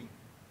basically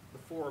the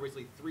 4 are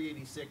basically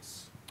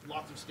 386,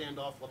 lots of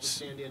standoff, lots of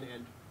stand-in,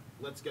 and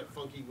let's get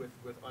funky with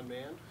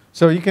unmanned.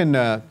 So you can,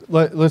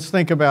 let's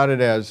think about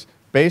it as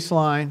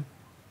baseline,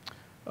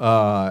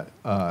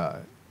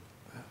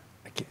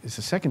 is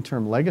the second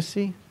term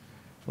legacy?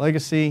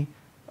 Legacy,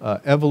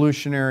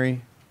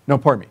 evolutionary, no,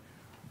 pardon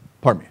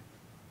me.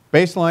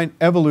 Baseline,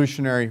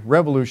 evolutionary,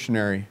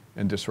 revolutionary,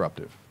 and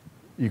disruptive.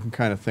 You can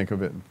kind of think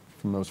of it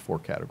from those 4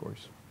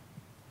 categories.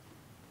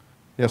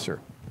 Yes, sir.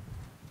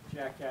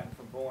 Jack Hatton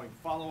from Boeing.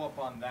 Follow up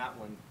on that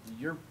one.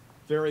 You're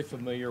very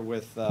familiar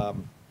with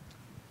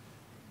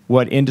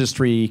what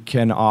industry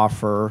can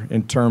offer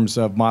in terms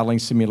of modeling,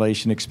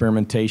 simulation,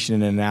 experimentation,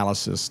 and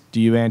analysis.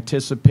 Do you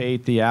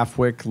anticipate the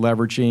AFWIC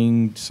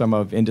leveraging some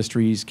of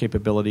industry's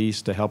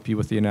capabilities to help you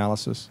with the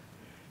analysis?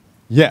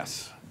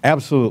 Yes,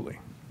 absolutely.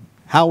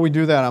 How we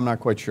do that, I'm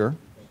not quite sure,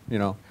 you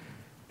know,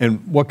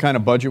 and what kind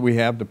of budget we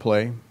have to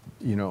play,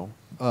 you know.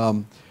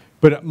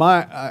 But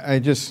I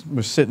just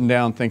was sitting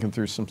down thinking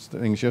through some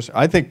things yesterday.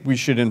 I think we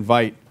should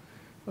invite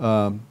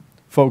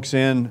folks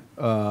in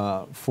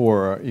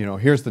for,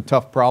 here's the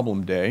tough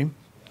problem day.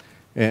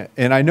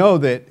 And I know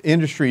that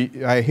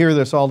industry, I hear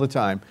this all the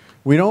time,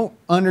 we don't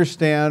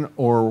understand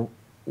or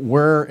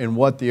where and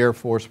what the Air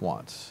Force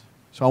wants.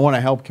 So I want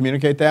to help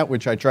communicate that,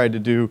 which I tried to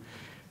do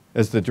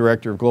as the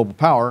Director of Global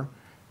Power,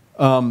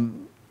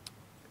 and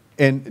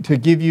to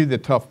give you the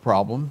tough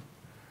problem,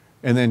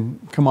 and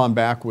then come on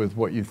back with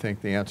what you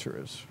think the answer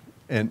is.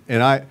 And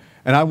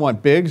I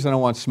want bigs and I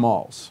want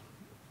smalls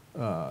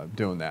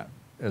doing that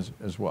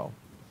as well.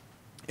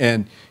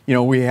 And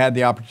we had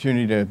the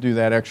opportunity to do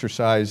that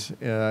exercise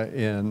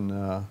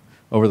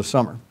over the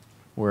summer,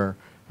 where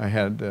I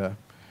had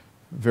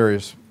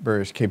various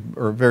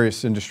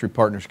industry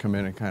partners come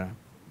in and kind of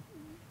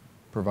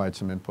provide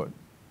some input,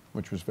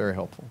 which was very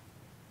helpful.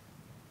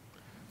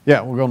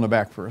 Yeah, we'll go in the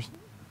back first.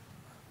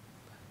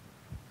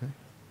 Okay.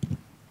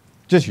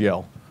 Just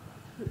yell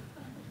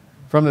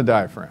from the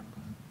diaphragm.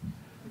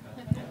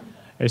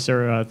 Hey,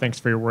 sir, thanks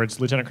for your words.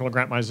 Lieutenant Colonel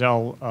Grant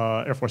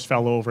Mizell, Air Force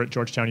Fellow over at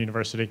Georgetown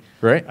University.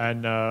 Great.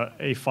 And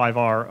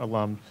A5R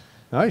alum.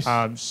 Nice.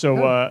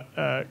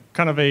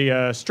 Kind of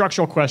a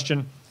structural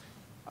question.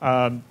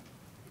 I'm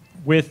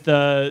really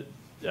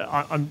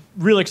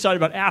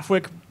excited about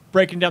AFWIC,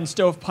 breaking down the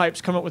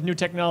stovepipes, coming up with new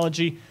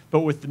technology,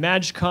 but with the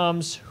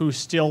MAGCOMs, who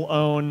still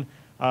own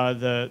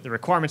the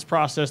requirements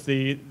process,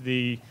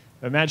 the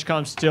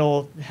MAGCOMs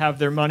still have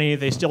their money,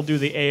 they still do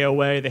the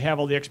AOA, they have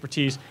all the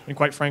expertise, and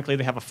quite frankly,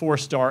 they have a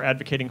 4-star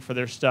advocating for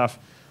their stuff.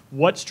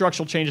 What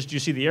structural changes do you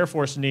see the Air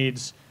Force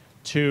needs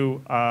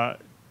to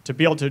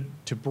be able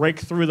to break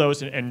through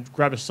those and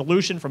grab a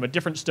solution from a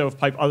different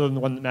stovepipe other than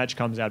the one that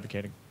MAGCOM is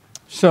advocating?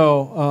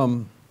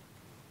 So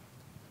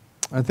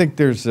I think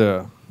there's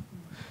a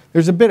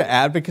bit of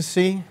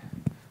advocacy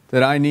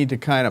that I need to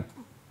kind of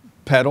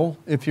peddle,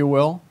 if you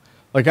will.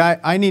 Like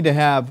I need to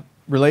have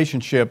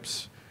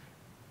relationships,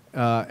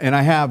 and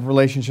I have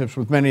relationships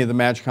with many of the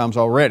MAGCOMs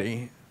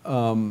already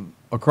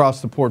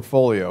across the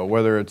portfolio,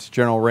 whether it's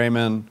General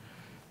Raymond,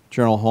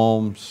 General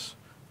Holmes,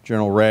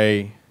 General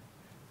Ray.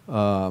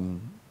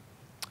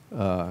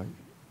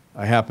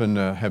 I happen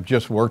to have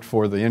just worked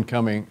for the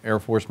incoming Air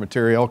Force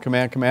Materiel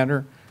Command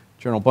Commander,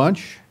 General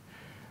Bunch.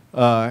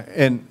 So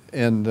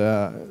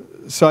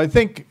I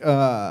think,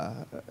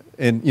 General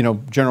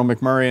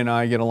McMurray and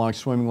I get along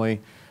swimmingly.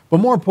 But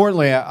more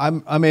importantly,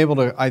 I'm able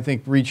to, I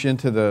think, reach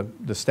into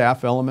the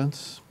staff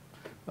elements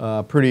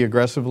pretty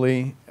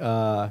aggressively.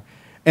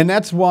 And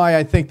that's why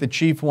I think the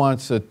chief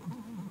wants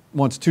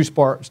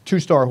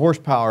two-star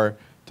horsepower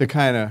to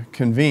kind of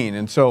convene.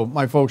 And so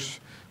my folks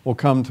will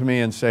come to me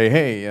and say,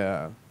 hey,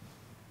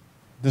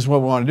 this is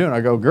what we want to do. And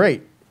I go,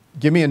 great,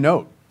 give me a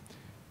note.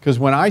 Because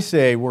when I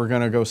say we're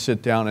going to go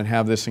sit down and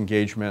have this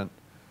engagement,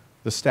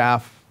 the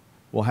staff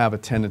will have a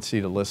tendency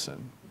to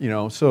listen.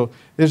 So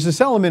there's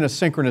this element of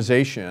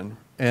synchronization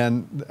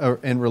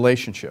and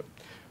relationship.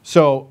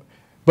 So,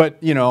 but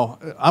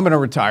I'm going to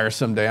retire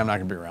someday. I'm not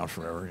going to be around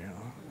forever.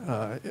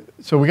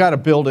 So we got to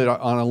build it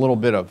on a little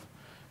bit of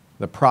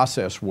the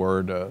process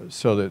word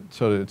so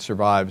that it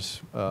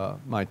survives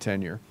my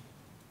tenure.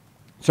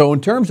 So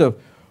in terms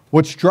of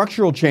what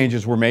structural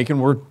changes we're making,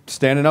 we're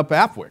standing up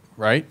AFWIC,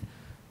 right?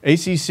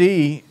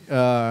 ACC,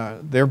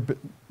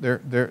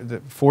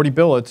 the 40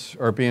 billets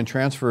are being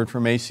transferred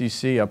from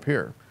ACC up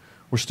here.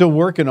 We're still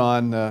working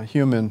on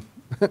the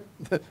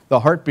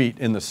heartbeat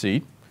in the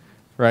seat,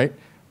 right?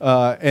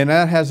 And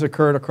that has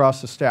occurred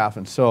across the staff.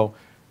 And so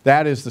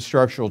that is the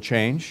structural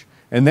change.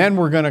 And then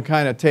we're going to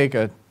kind of take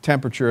a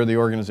temperature of the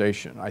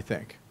organization, I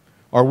think.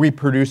 Are we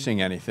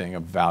producing anything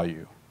of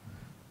value?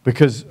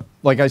 Because,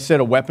 like I said,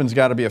 a weapon's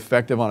got to be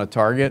effective on a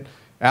target.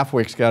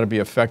 AFWIC's got to be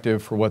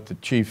effective for what the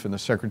chief and the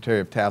secretary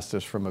have tasked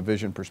us from a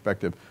vision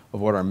perspective of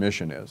what our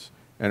mission is: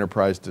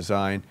 enterprise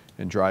design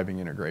and driving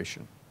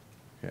integration.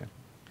 Okay.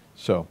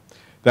 So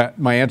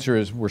my answer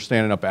is we're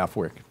standing up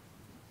AFWIC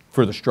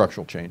for the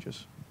structural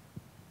changes.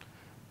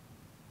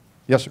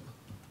 Yes, sir.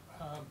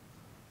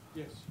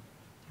 Yes.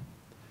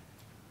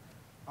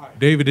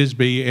 David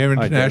Isby, Air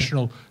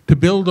International. Hi, to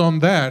build on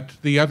that,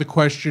 the other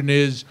question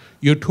is,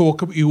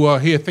 you are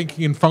here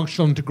thinking in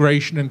functional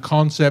integration and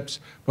concepts,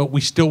 but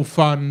we still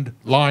fund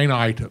line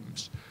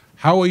items.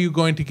 How are you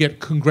going to get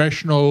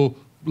congressional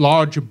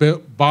larger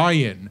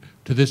buy-in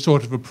to this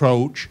sort of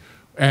approach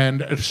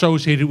and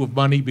associated with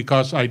money,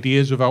 because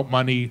ideas without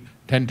money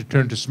tend to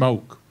turn to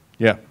smoke?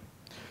 Yeah.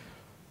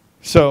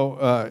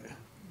 So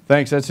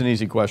thanks, that's an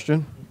easy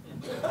question.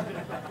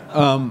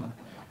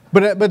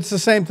 But it's the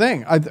same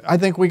thing. I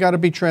think we got to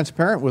be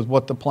transparent with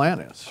what the plan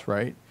is,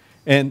 right?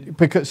 And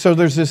so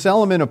there's this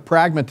element of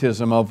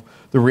pragmatism of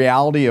the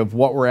reality of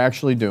what we're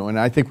actually doing.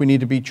 I think we need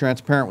to be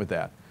transparent with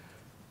that.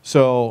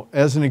 So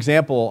as an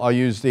example, I'll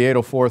use the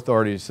 804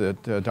 authorities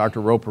that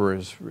Dr. Roper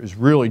is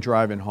really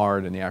driving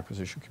hard in the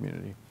acquisition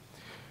community.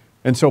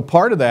 And so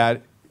part of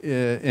that,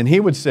 and he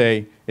would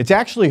say, it's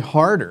actually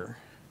harder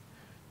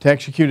to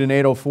execute an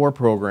 804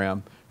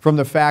 program from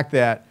the fact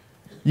that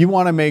you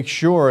want to make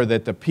sure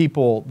that the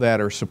people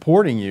that are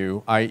supporting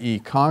you, i.e.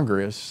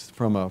 Congress,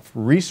 from a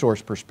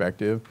resource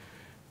perspective,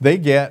 they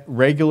get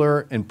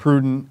regular and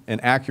prudent and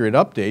accurate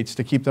updates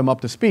to keep them up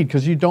to speed,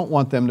 because you don't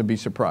want them to be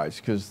surprised,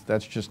 because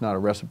that's just not a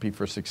recipe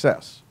for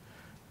success.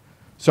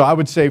 So I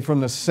would say from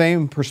the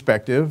same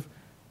perspective,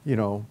 you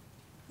know,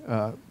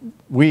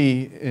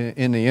 we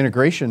in the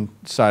integration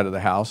side of the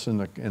house and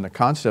the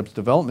concepts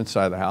development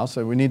side of the house,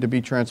 we need to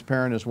be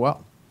transparent as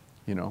well.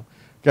 You know,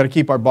 got to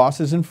keep our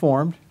bosses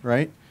informed,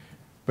 right?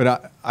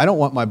 But I don't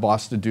want my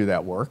boss to do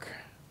that work.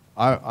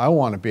 I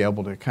want to be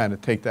able to kind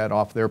of take that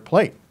off their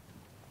plate.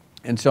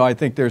 And so I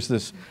think there's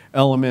this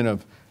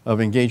element of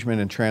engagement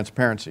and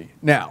transparency.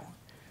 Now,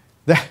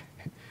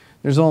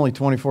 there's only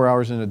 24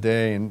 hours in a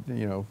day, and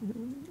you know,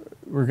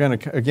 we're going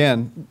to,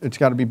 again, it's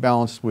got to be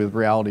balanced with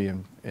reality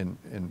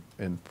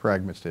and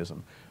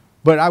pragmatism.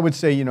 But I would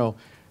say, you know,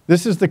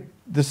 this is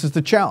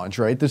the challenge,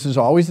 right? This is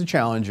always the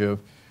challenge of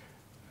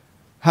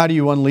how do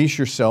you unleash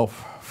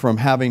yourself from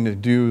having to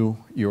do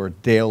your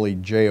daily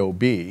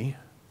JOB,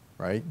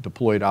 right?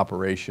 Deployed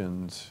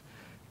operations,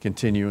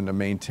 continuing to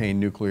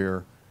maintain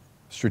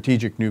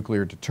strategic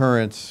nuclear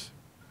deterrence,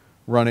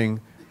 running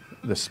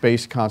the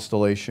space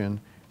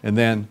constellation, and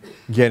then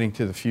getting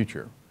to the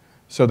future.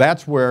 So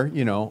that's where,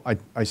 you know,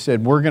 I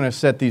said we're going to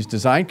set these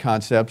design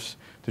concepts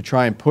to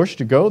try and push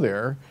to go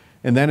there,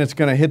 and then it's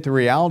going to hit the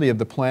reality of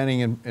the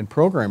planning and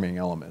programming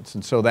elements.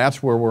 And so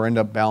that's where we'll end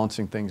up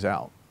balancing things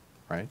out,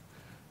 right?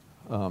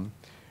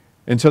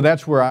 And so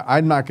that's where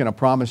I'm not going to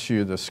promise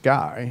you the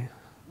sky,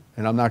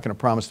 and I'm not going to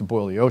promise to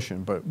boil the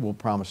ocean, but we'll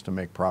promise to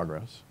make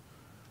progress.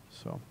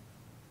 So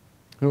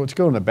let's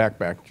go in the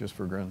backpack just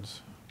for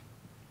grins.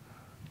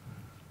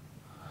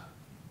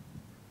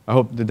 I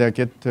hope, did that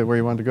get to where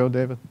you wanted to go,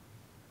 David?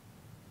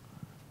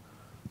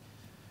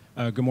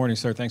 Good morning,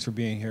 sir. Thanks for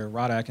being here.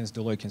 Rod Atkins,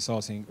 Deloitte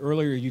Consulting.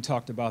 Earlier, you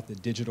talked about the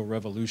digital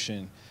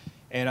revolution,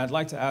 and I'd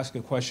like to ask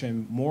a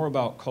question more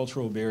about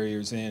cultural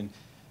barriers and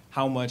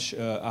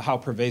how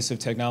pervasive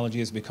technology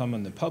has become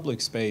in the public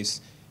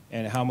space,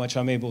 and how much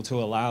I'm able to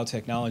allow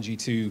technology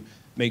to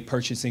make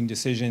purchasing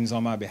decisions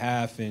on my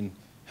behalf and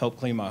help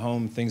clean my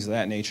home, things of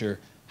that nature.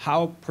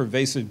 How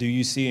pervasive do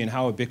you see, and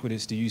how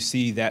ubiquitous do you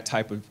see that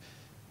type of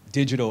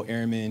digital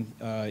airman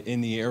in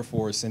the Air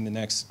Force in the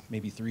next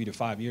maybe 3 to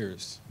 5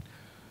 years?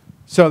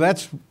 So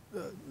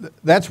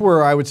that's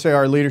where I would say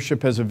our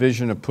leadership has a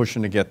vision of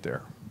pushing to get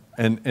there,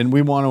 and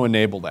we want to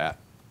enable that.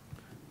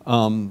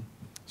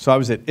 So I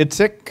was at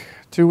AFWIC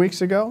 2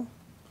 weeks ago.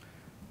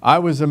 I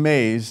was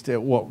amazed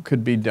at what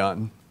could be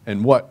done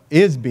and what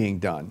is being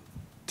done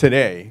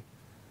today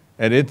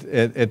in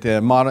the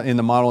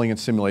modeling and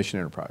simulation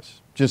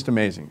enterprise. Just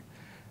amazing.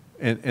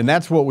 And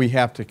that's what we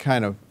have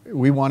to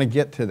we want to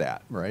get to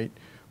that, right?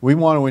 We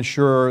want to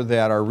ensure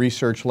that our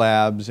research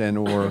labs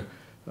or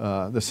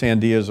the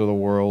Sandias of the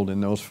world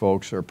and those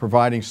folks are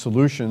providing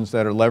solutions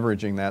that are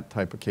leveraging that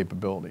type of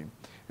capability.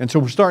 And so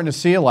we're starting to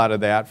see a lot of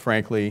that,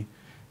 frankly,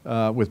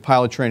 with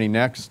Pilot Training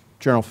Next.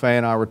 General Fay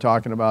and I were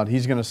talking about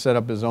he's going to set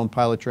up his own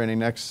Pilot Training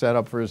Next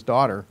setup for his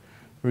daughter,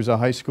 who's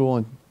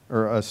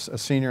a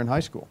senior in high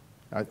school.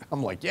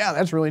 I'm like, yeah,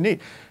 that's really neat.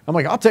 I'm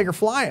like, I'll take her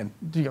flying.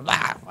 You go,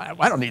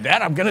 I don't need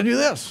that. I'm going to do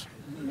this.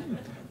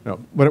 No,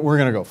 but we're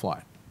going to go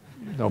flying.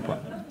 No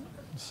problem.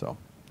 So,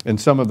 and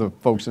some of the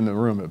folks in the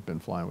room have been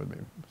flying with me.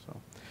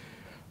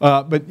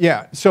 So, but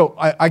yeah, so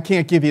I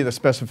can't give you the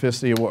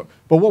specificity of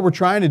but what we're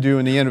trying to do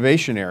in the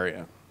innovation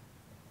area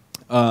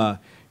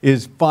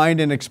is find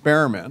an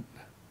experiment,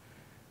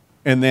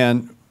 and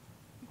then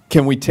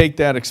can we take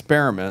that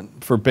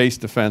experiment for base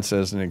defense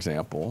as an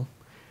example,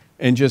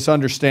 and just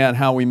understand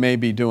how we may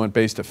be doing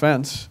base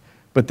defense,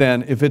 but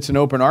then if it's an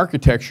open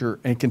architecture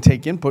and can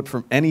take input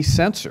from any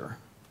sensor,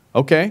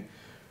 okay?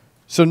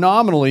 So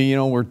nominally, you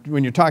know,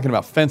 when you're talking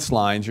about fence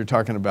lines, you're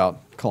talking about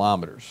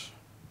kilometers.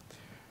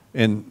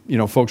 And, you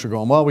know, folks are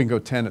going, well, we can go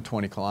 10 to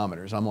 20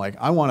 kilometers. I'm like,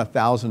 I want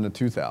 1,000 to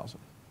 2,000,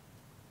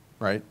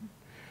 right?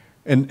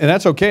 And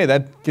that's okay.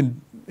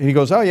 And he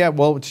goes, oh, yeah,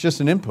 well, it's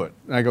just an input.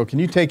 And I go, can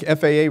you take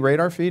FAA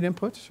radar feed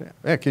inputs?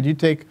 Yeah, could you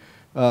take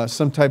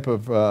some type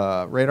of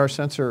radar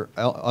sensor,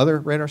 other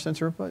radar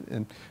sensor input?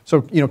 And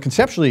so, you know,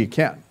 conceptually you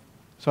can.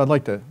 So I'd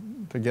like to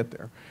get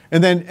there.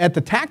 And then at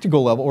the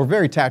tactical level, or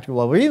very tactical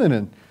level, even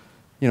in,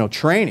 you know,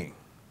 training,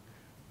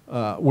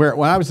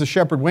 when I was the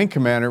Shepherd Wing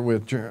Commander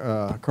with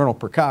Colonel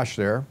Prakash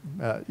there,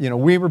 you know,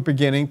 we were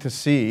beginning to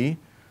see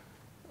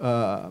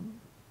the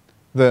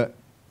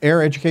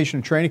Air Education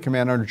and Training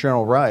Command under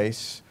General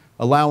Rice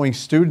allowing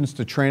students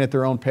to train at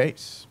their own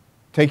pace.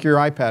 Take your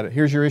iPad.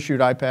 Here's your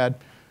issued iPad.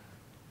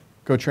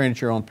 Go train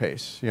at your own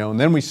pace. You know, and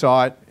then we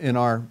saw it in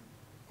our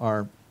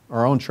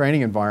own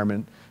training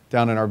environment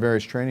down in our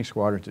various training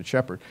squadrons at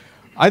Shepherd.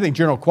 I think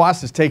General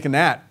Quast has taken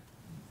that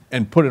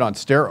and put it on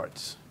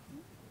steroids,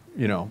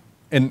 you know,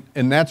 and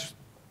that's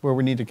where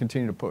we need to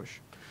continue to push.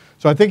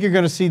 So I think you're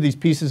going to see these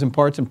pieces and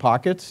parts and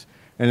pockets,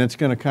 and it's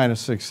going to kind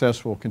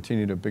of will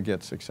continue to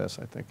beget success,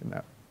 I think, in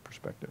that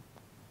perspective.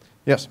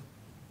 Yes?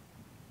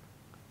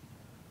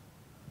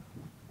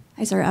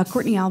 Hi, sir.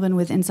 Courtney Albin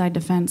with Inside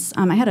Defense.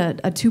 I had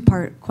a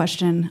two-part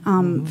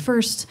question.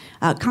 First,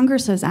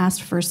 Congress has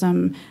asked for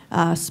some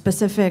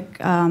specific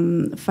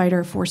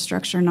fighter force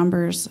structure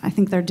numbers. I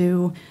think they're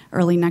due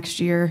early next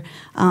year.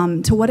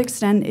 To what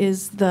extent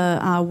is the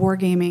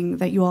wargaming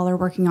that you all are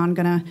working on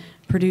going to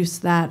produce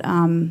that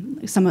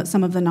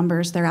some of the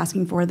numbers they're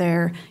asking for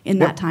there in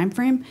that time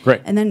frame?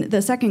 Great. And then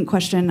the second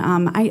question,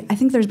 I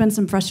think there's been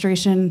some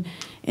frustration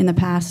in the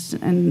past,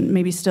 and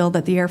maybe still,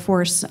 that the Air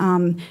Force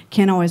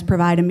can't always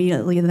provide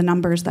immediately the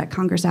numbers that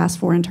Congress asked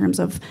for in terms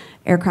of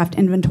aircraft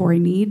inventory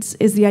needs.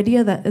 Is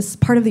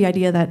part of the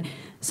idea that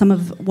some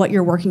of what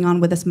you're working on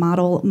with this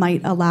model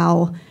might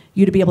allow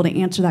you to be able to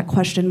answer that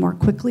question more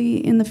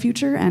quickly in the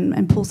future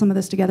and pull some of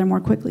this together more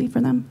quickly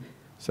for them?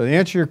 So the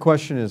answer to your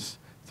question is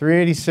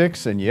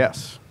 386 and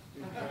yes.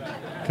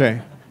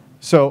 Okay,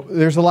 so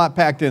there's a lot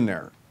packed in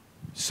there.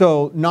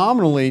 So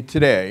nominally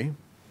today,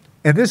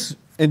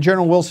 and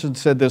General Wilson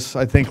said this,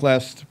 I think,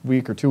 last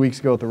week or 2 weeks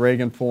ago at the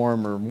Reagan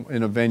Forum or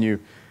in a venue,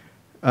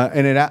 what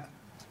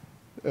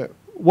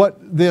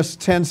this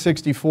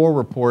 1064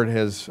 report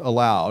has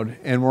allowed,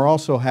 and we're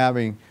also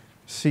having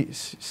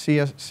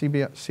CSBA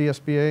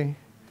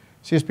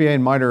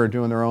and MITRE are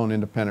doing their own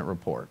independent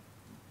report.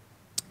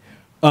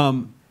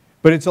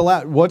 But it's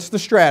allowed. What's the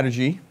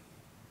strategy?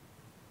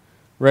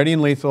 Ready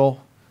and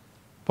lethal,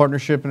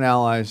 partnership and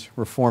allies,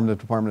 reform the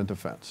Department of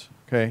Defense.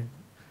 Okay?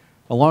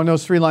 Along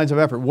those three lines of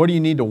effort, what do you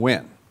need to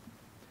win?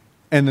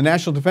 And the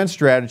National Defense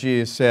Strategy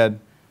has said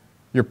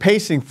your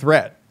pacing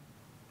threat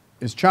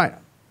is China.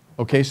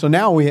 Okay, so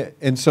now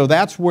so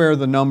that's where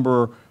the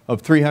number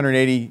of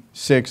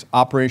 386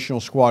 operational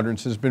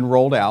squadrons has been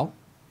rolled out.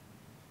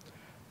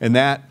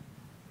 And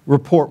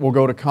report will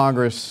go to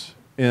Congress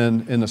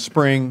in the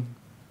spring,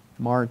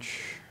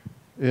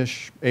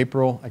 March-ish,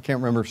 April, I can't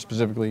remember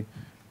specifically.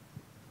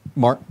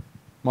 March?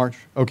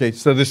 Okay,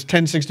 so this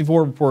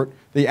 1064 report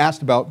that you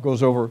asked about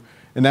goes over,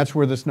 and that's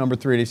where this number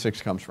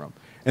 386 comes from.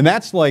 And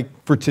that's like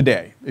for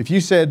today. If you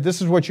said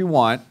this is what you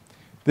want,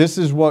 this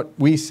is what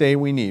we say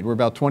we need. We're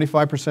about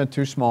 25%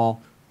 too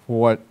small for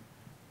what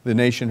the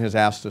nation has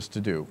asked us to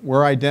do.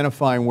 We're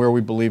identifying where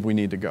we believe we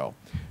need to go.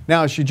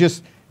 Now, if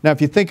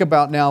you think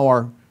about now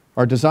our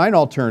design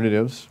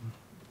alternatives,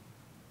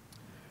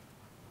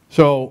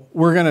 so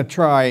we're going to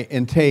try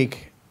and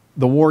take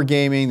the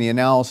wargaming, the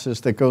analysis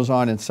that goes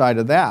on inside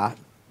of that,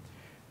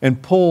 and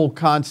pull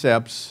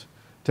concepts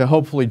to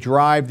hopefully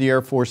drive the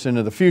Air Force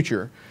into the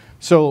future.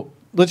 So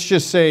let's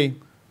just say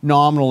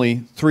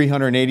nominally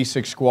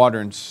 386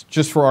 squadrons,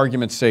 just for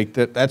argument's sake,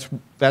 that's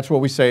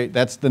what we say,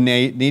 that's the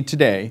need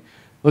today.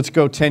 Let's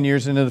go 10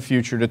 years into the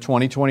future to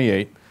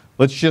 2028.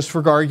 Let's just,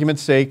 for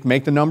argument's sake,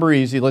 make the number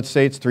easy. Let's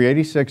say it's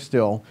 386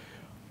 still.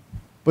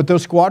 But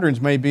those squadrons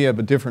may be of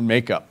a different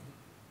makeup.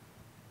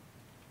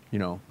 You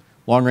know,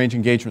 long-range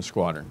engagement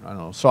squadron, I don't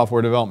know,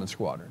 software development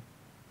squadron,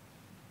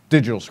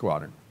 digital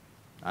squadron,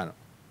 I don't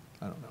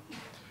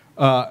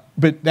know.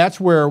 But that's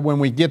where, when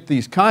we get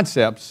these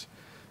concepts,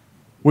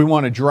 we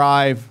want to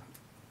drive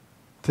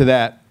to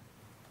that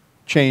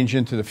change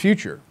into the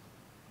future,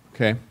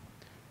 okay?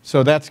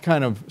 So that's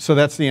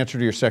that's the answer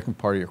to your second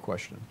part of your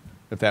question.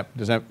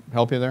 Does that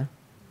help you there,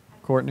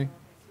 Courtney?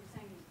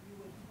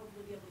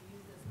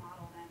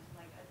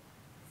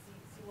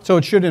 So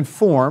it should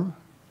inform,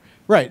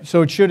 right,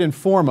 so it should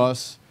inform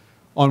us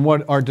on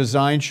what our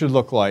design should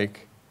look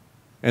like,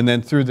 and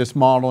then through this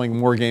modeling,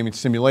 wargaming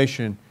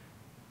simulation,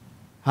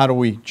 how do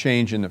we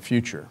change in the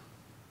future,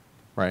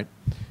 right?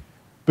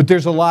 But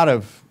there's a lot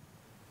of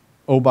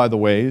by the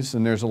ways,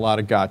 and there's a lot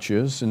of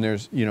gotchas, and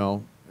there's,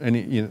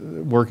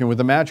 working with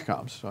the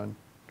MAGCOMs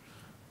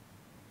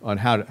on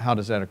how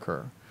does that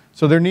occur.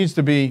 So there needs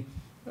to be,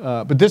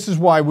 but this is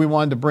why we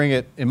wanted to bring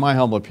it, in my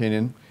humble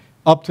opinion,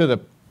 up to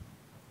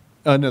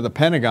under the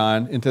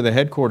Pentagon, into the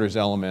headquarters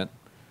element,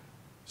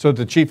 so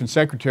the Chief and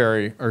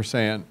Secretary are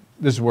saying,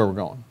 this is where we're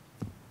going.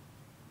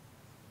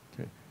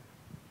 Okay.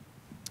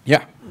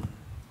 Yeah,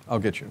 I'll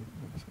get you.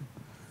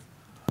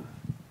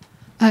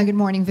 Good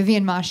morning,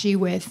 Vivian Mashi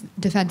with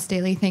Defense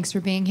Daily. Thanks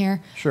for being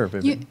here. Sure,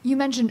 Vivian. You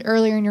mentioned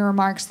earlier in your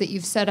remarks that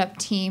you've set up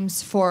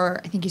teams for,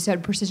 I think you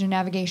said, precision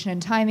navigation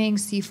and timing,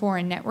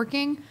 C4 and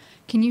networking.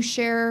 Can you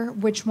share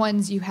which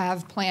ones you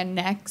have planned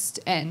next,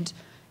 and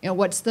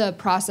what's the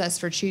process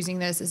for choosing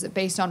this? Is it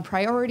based on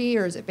priority,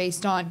 or is it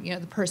based on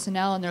the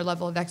personnel and their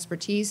level of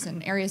expertise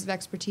and areas of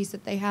expertise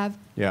that they have?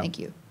 Yeah. Thank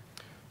you.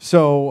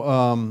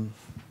 So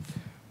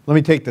let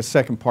me take the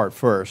second part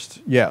first.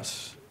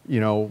 Yes,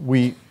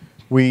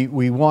 we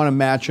want to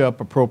match up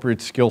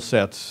appropriate skill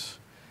sets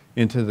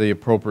into the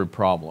appropriate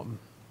problem.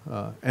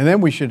 And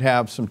then we should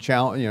have some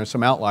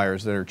some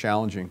outliers that are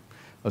challenging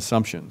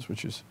assumptions,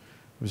 which is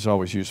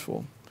always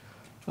useful.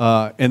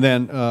 And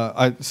then,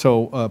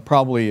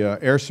 probably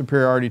Air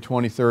Superiority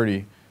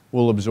 2030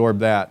 will absorb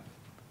that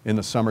in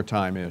the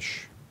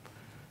summertime-ish,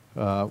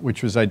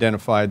 which was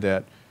identified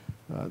that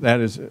that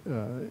is,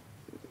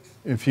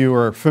 if you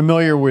are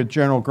familiar with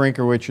General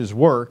Grinkewicz's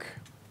work,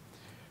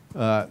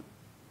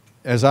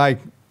 as I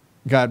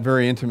got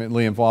very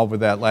intimately involved with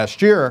that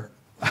last year,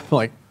 I'm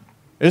like,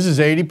 this is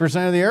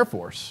 80% of the Air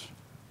Force.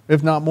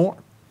 if not more,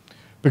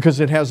 because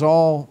it has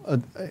all,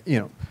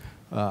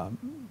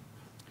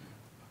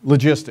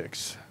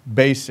 logistics,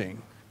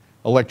 basing,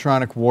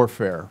 electronic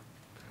warfare,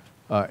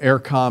 air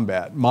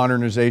combat,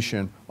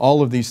 modernization,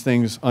 all of these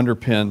things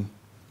underpin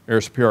Air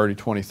Superiority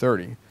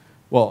 2030.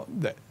 Well,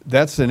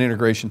 that's an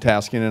integration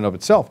task in and of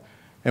itself.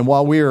 And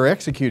while we are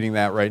executing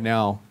that right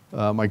now,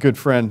 my good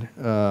friend,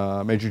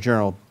 Major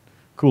General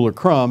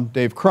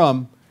Dave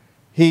Crum,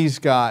 he's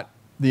got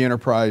the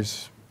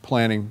enterprise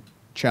planning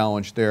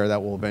challenge there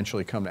that will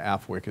eventually come to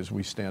AFWIC as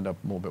we stand up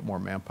a little bit more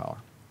manpower.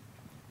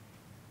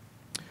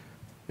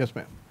 Yes,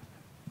 ma'am.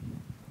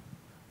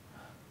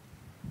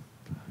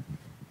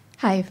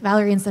 Hi,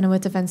 Valerie Insena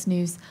with Defense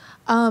News.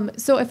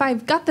 So if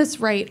I've got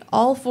this right,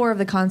 all 4 of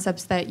the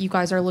concepts that you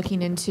guys are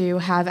looking into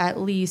have at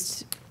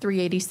least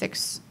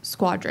 386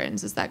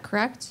 squadrons. Is that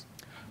correct?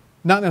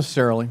 Not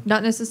necessarily.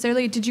 Not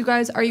necessarily.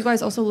 Are you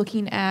guys also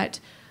looking at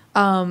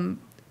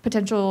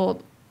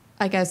potential,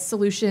 I guess,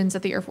 solutions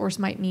that the Air Force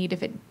might need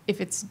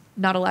if it's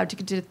not allowed to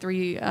get to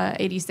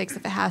 386,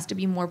 if it has to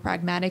be more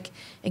pragmatic?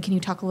 And can you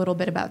talk a little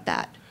bit about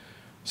that?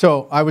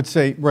 So I would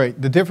say,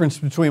 right, the difference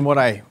between what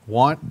I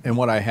want and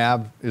what I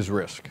have is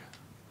risk.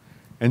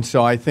 And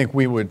so I think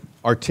we would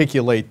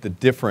articulate the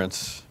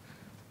difference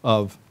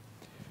of,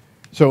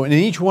 so in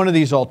each one of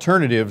these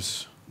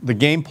alternatives, the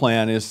game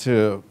plan is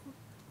to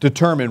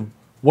determine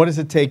what does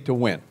it take to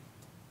win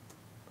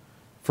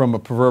from a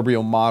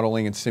proverbial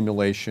modeling and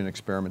simulation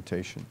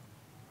experimentation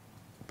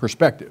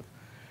perspective.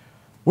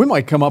 We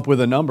might come up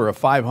with a number of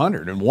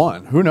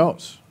 501, who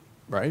knows,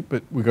 right?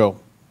 But we go,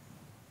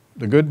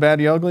 the good, bad,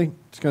 the ugly,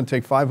 it's going to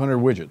take 500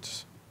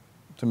 widgets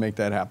to make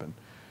that happen.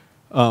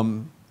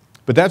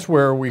 But that's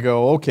where we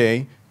go,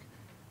 okay,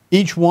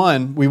 each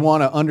one, we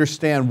want to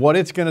understand what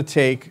it's going to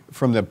take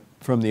from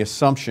the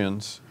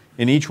assumptions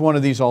in each one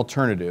of these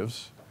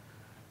alternatives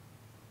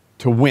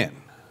to win.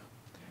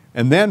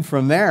 And then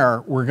from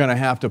there, we're going to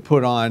have to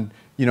put on,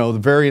 the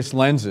various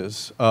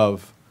lenses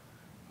of,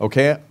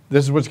 okay,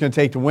 this is what it's going to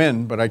take to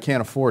win, but I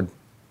can't afford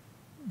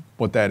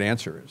what that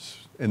answer is.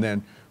 And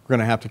then we're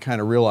going to have to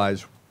kind of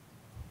realize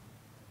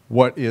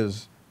what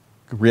is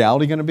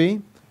reality going to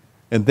be?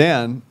 And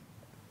then,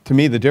 to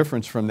me, the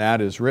difference from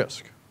that is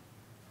risk,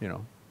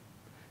 And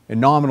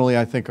nominally,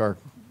 I think our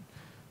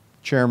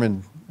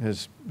chairman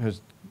has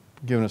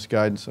given us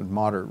guidance on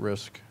moderate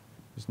risk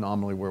is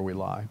nominally where we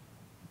lie.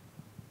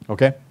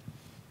 Okay?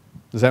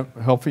 Does that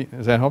help you?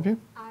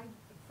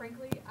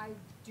 Frankly, I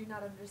do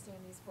not understand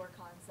these 4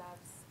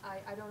 concepts.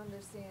 I don't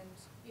understand,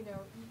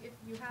 if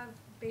you have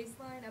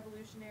baseline,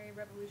 evolutionary,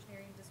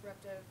 revolutionary, and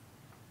disruptive,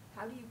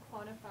 how do you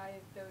quantify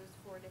those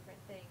 4 different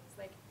things?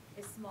 Like,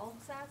 is small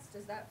sats,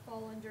 does that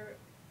fall under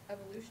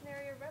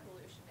evolutionary or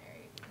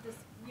revolutionary? This,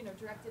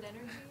 directed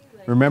energy?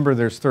 Like, remember,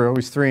 there's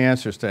always 3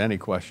 answers to any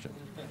question.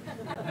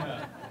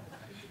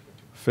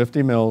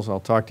 50 mils, I'll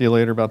talk to you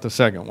later about the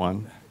second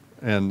one,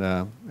 and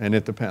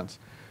it depends.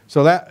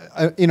 So that,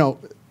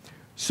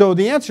 so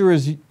the answer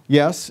is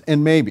yes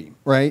and maybe,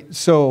 right?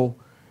 So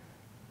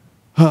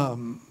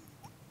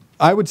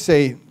I would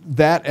say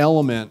that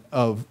element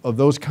of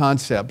those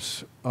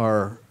concepts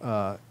are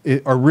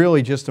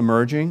really just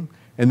emerging,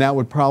 and that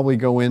would probably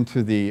go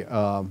into the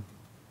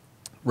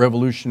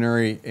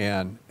revolutionary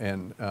and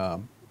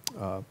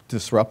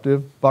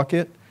disruptive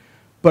bucket.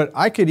 But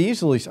I could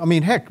easily,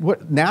 heck,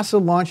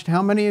 NASA launched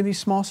how many of these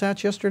small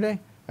sats yesterday?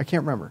 I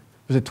can't remember.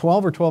 Was it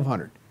 12 or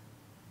 1,200?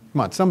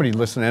 Come on, somebody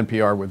listen to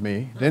NPR with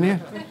me, didn't you?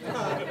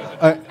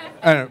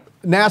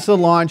 NASA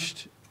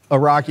launched a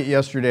rocket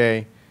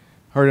yesterday,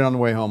 heard it on the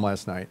way home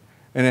last night,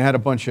 and it had a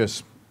bunch of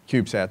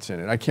CubeSats in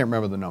it. I can't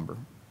remember the number.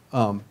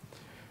 But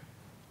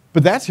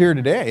that's here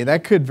today.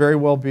 That could very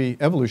well be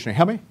evolutionary.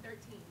 How many?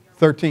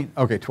 13?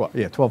 Okay, 12.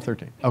 Yeah, 12,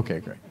 13.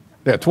 Okay, great.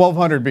 Yeah,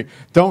 1,200.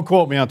 Don't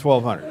quote me on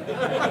 1,200.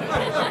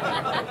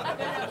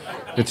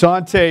 It's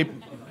on tape.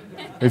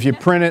 If you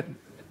print it,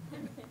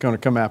 it's going to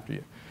come after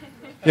you.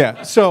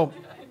 Yeah, so,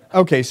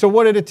 okay, so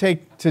what did it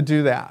take to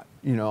do that?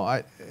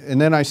 And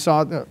then I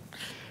saw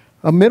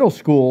a middle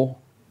school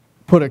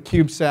put a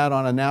CubeSat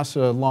on a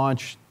NASA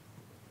launch,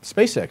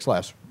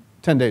 SpaceX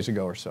 10 days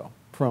ago or so,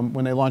 from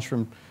when they launched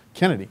from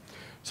Kennedy.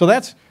 So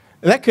that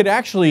could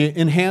actually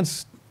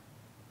enhance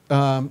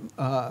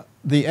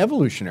the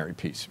evolutionary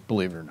piece,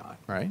 believe it or not,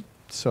 right?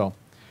 So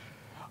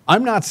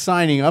I'm not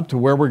signing up to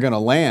where we're going to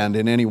land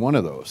in any one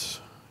of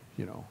those,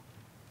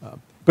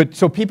 But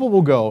so people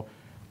will go,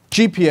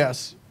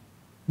 GPS,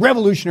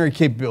 revolutionary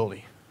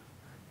capability.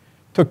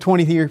 Took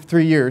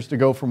 23 years to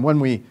go from when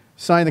we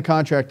signed the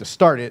contract to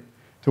start it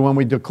to when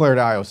we declared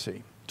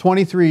IOC.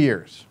 23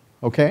 years,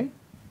 okay?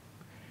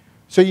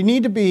 So you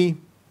need to be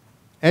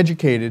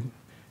educated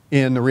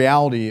in the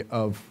reality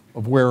of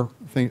where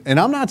things, and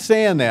I'm not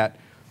saying that,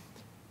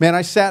 man,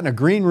 I sat in a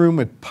green room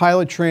with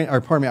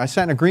I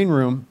sat in a green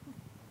room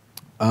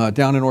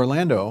down in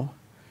Orlando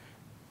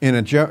in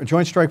a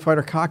Joint Strike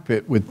Fighter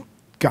cockpit with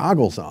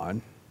goggles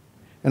on,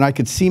 and I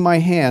could see my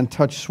hand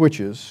touch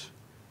switches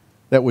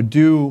that would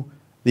do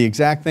the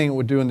exact thing it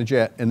would do in the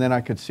jet, and then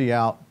I could see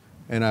out,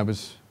 and I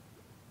was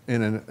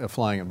in a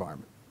flying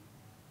environment.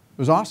 It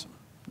was awesome.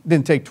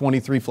 Didn't take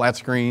 23 flat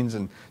screens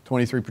and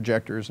 23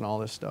 projectors and all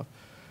this stuff.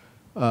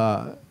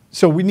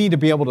 So we need to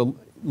be able to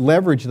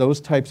leverage those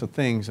types of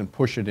things and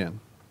push it in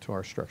to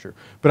our structure.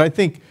 But I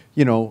think,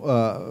 you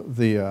know,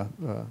 the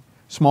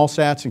small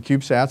sats and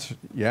CubeSats,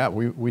 yeah,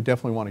 we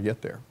definitely want to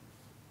get there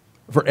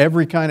for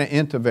every kind of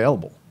int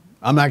available.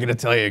 I'm not going to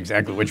tell you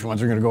exactly which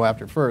ones we're going to go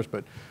after first,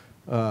 but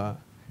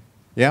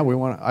yeah, we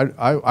want to.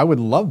 I would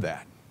love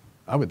that.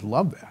 I would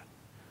love that.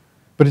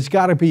 But it's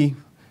got to be,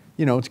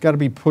 you know, it's got to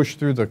be pushed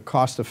through the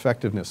cost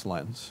effectiveness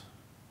lens,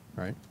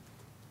 right?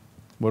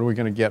 What are we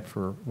going to get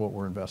for what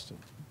we're investing?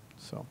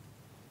 So,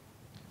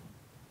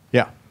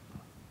 yeah.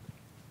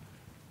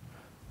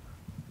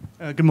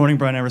 Good morning,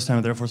 Brian Everstein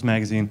with Air Force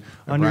Magazine.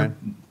 Hi, On Brian.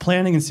 your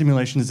planning and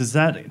simulations, does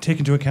that take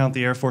into account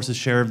the Air Force's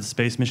share of the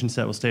space mission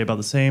set will stay about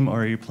the same,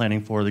 or are you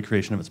planning for the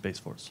creation of a Space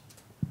Force?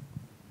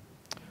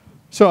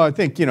 So I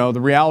think, you know, the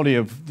reality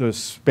of the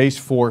Space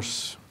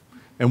Force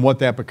and what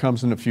that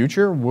becomes in the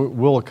future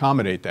will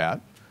accommodate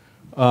that.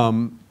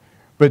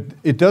 But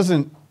it does,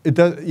 you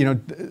know,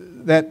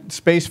 that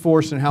Space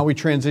Force and how we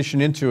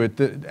transition into it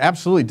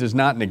absolutely does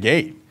not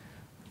negate,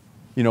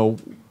 you know,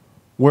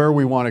 where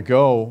we want to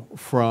go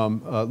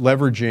from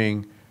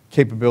leveraging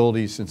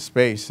capabilities in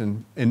space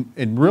and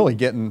really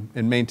getting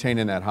and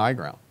maintaining that high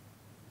ground.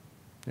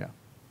 Yeah.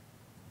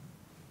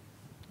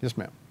 Yes,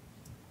 ma'am.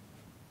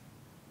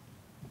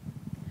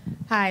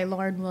 Hi,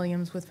 Lauren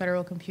Williams with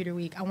Federal Computer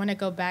Week. I want to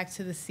go back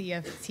to the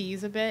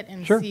CFTs a bit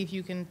and Sure. see if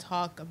you can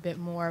talk a bit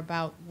more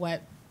about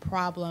what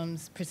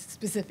problems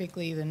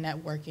specifically the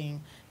networking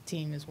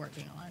team is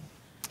working on.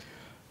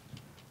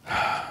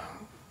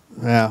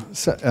 Yeah.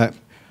 So,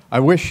 I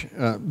wish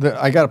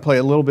I got to play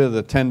a little bit of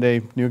the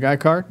 10-day new guy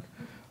card,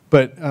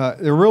 but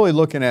they're really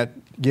looking at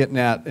getting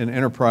at an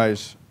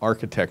enterprise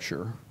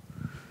architecture.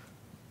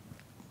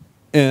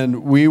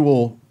 And we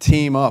will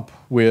team up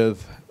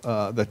with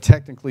the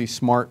technically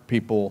smart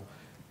people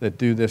that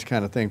do this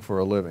kind of thing for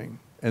a living.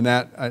 And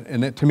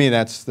to me,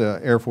 that's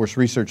the Air Force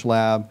Research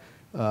Lab.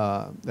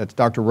 That's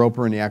Dr.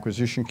 Roper and the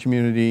acquisition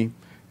community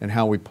and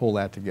how we pull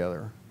that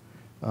together.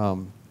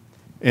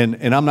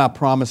 And I'm not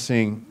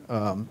promising,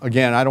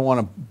 again, I don't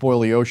want to boil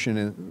the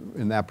ocean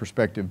in that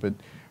perspective, but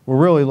we're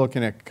really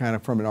looking at kind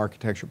of from an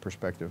architecture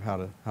perspective how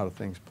do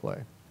things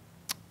play.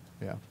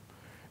 Yeah.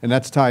 And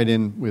that's tied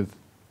in with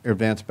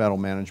advanced battle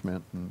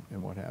management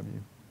and what have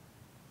you.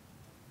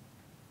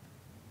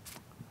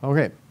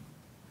 Okay.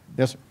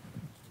 Yes, sir.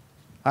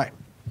 Hi.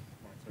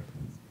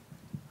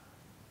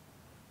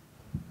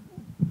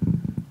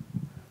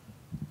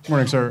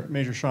 Morning, sir.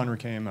 Major Sean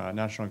Ricame,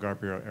 National Guard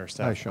Bureau Air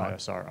Staff, Hi, Sean.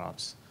 ISR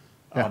Ops.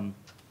 Yeah.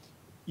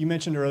 You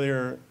mentioned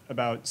earlier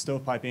about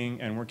stovepiping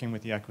and working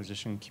with the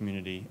acquisition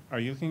community. Are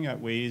you looking at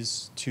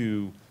ways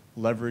to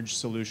leverage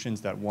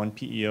solutions that one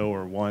PEO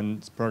or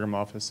one program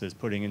office is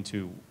putting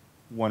into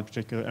one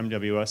particular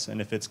MWS, and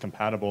if it's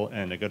compatible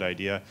and a good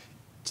idea,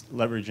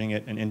 leveraging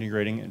it and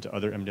integrating it into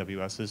other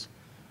MWSs?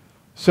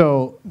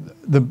 So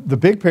the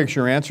big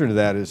picture answer to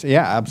that is,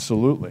 yeah,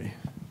 absolutely.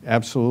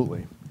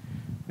 Absolutely.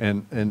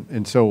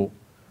 And so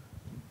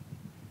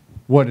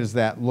what does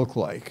that look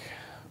like?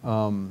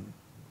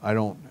 I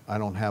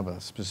don't have a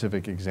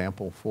specific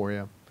example for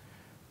you.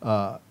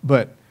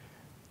 But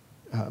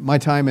my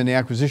time in the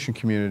acquisition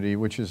community,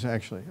 which is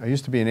actually, I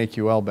used to be an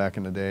AQL back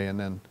in the day,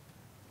 and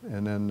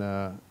then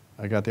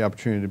I got the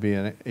opportunity to be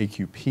an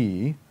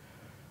AQP.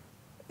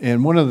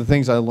 And one of the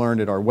things I learned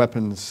at our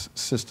weapons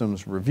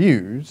systems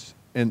reviews,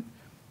 and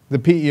the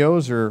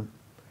PEOs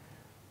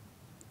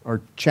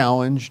are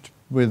challenged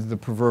with the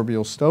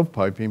proverbial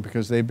stovepiping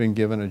because they've been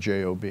given a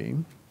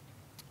JOB.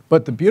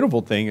 But the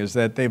beautiful thing is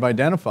that they've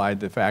identified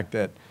the fact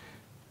that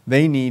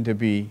they need to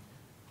be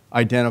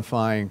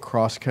identifying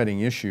cross-cutting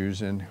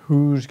issues, and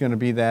who's going to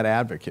be that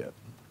advocate?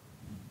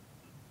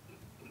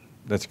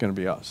 That's going to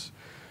be us.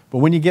 But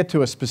when you get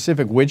to a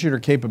specific widget or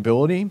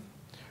capability,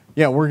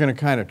 yeah, we're going to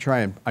kind of try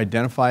and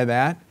identify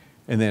that,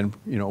 and then,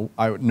 you know,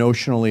 I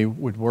notionally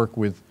would work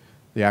with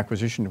the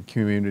acquisition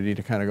community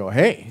to kind of go,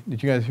 hey,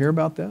 did you guys hear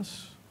about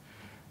this?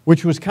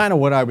 Which was kind of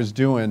what I was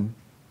doing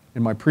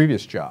in my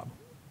previous job,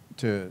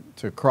 to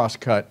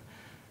cross-cut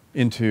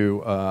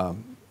into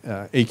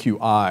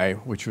AQI,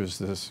 which was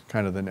this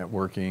kind of the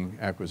networking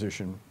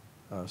acquisition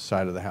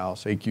side of the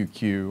house,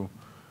 AQQ,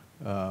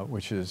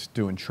 which is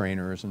doing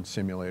trainers and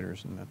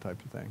simulators and that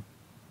type of thing.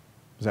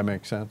 Does that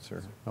make sense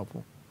or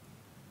helpful?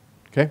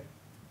 Okay.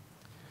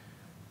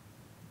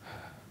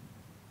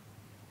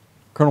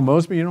 Colonel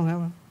Mosby, you don't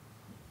have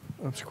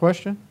a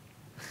question?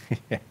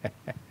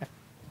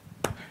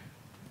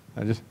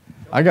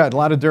 I got a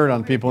lot of dirt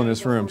on people in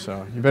this room,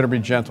 so you better be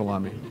gentle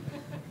on me.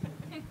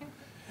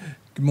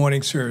 Good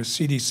morning, sir.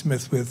 C.D.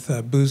 Smith with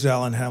Booz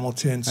Allen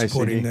Hamilton, Hi,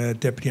 supporting CD. the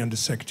Deputy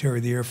Undersecretary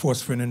of the Air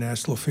Force for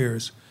International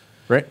Affairs.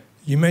 Right.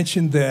 You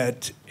mentioned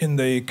that in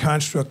the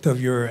construct of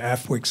your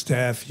AFWIC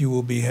staff, you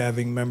will be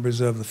having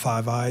members of the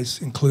Five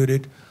Eyes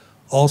included.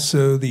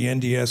 Also, the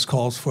NDS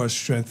calls for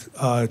us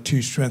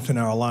to strengthen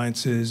our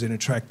alliances and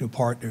attract new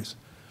partners.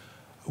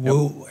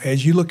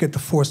 As you look at the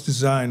force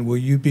design, will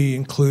you be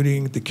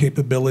including the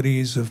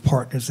capabilities of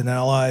partners and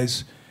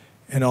allies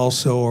And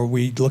also, are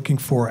we looking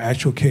for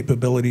actual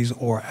capabilities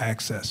or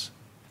access?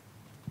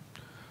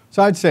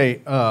 So I'd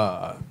say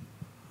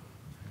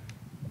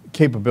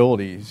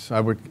capabilities.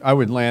 I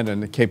would land on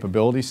the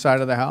capabilities side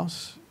of the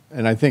house,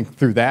 and I think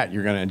through that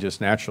you're going to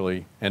just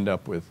naturally end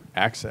up with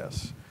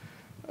access.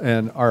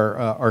 And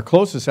our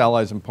closest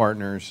allies and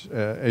partners,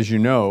 as you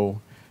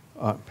know,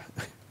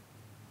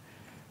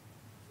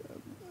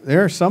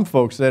 there are some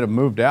folks that have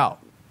moved out,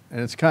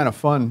 and it's kind of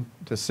fun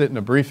to sit in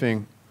a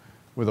briefing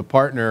with a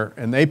partner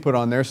and they put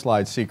on their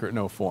slide secret,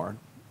 no foreign.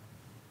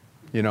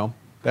 You know,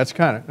 that's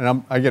kind of,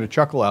 and I get a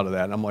chuckle out of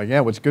that. And I'm like, yeah,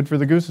 what's good for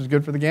the goose is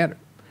good for the gander.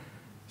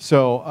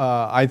 So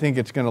I think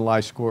it's going to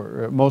lie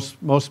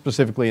most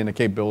specifically in the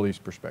capabilities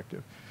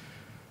perspective.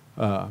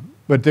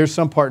 But there's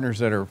some partners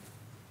that are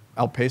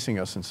outpacing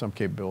us in some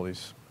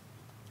capabilities,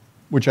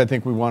 which I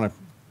think we want to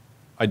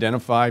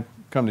identify,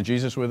 come to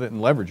Jesus with it, and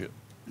leverage it.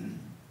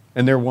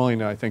 And they're willing,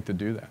 to, I think, to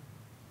do that.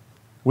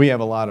 We have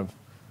a lot of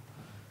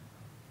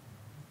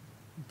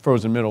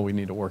frozen middle we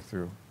need to work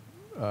through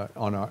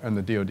on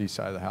the DoD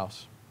side of the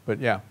house. But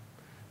yeah,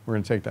 we're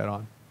going to take that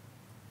on.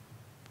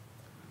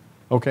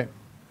 Okay.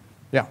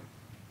 Yeah.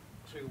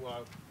 To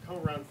come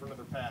around for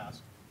another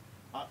pass.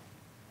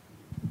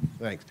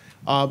 Thanks.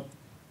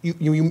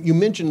 You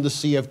mentioned the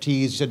CFTs.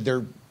 You said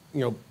they're,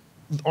 the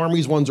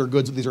Army's ones are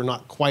good, so these are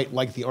not quite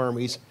like the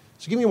Army's.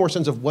 So give me more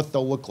sense of what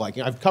they'll look like.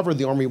 I've covered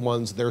the Army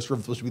ones. They're sort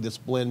of supposed to be this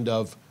blend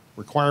of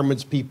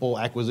requirements people,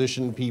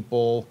 acquisition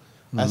people,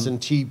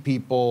 S&T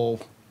people,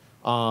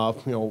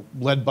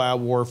 led by a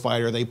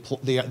warfighter.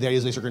 The idea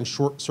is they sort of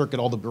short circuit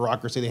all the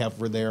bureaucracy they have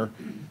for there.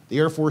 The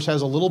Air Force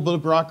has a little bit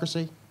of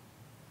bureaucracy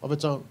of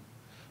its own.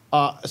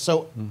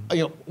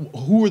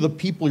 Who are the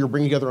people you're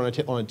bringing together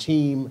on a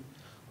team?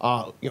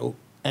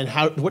 And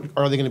what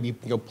are they going to be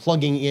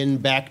plugging in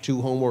back to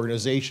home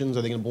organizations?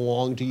 Are they going to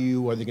belong to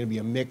you? Are they going to be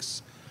a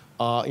mix?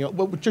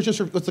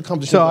 What's the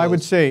composition? So I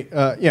would say,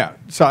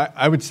 So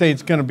I would say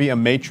it's going to be a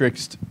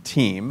matrixed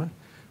team,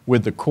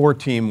 with the core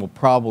team will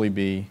probably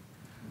be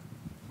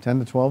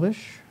 10 to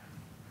 12-ish,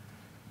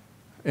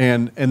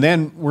 and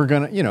then we're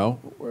going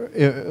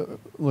to,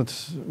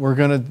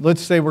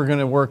 let's say we're going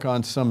to work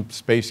on some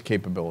space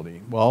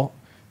capability. Well,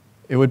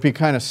 it would be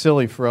kind of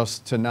silly for us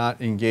to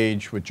not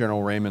engage with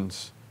General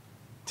Raymond's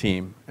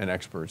team and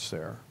experts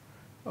there,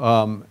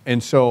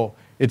 and so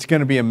it's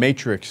going to be a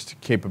matrixed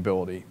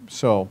capability.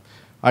 So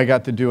I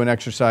got to do an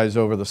exercise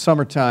over the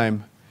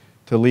summertime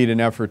to lead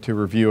an effort to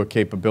review a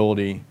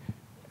capability,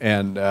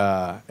 and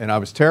I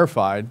was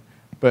terrified,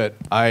 but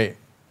I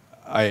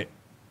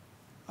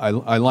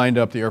lined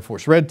up the Air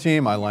Force Red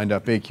Team, I lined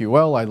up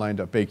AQL, I lined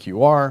up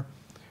AQR,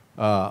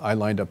 I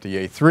lined up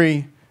the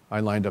A3, I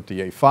lined up the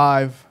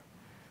A5,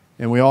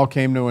 and we all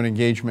came to an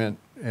engagement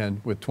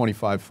and with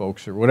 25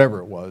 folks or whatever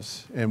it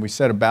was, and we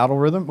set a battle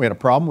rhythm. We had a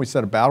problem, we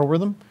set a battle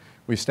rhythm,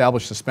 we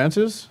established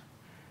suspenses,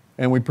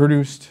 and we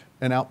produced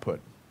an output.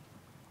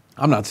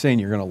 I'm not saying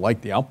you're going to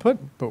like the output,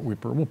 but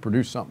we'll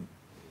produce something.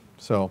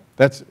 So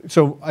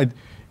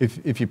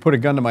if you put a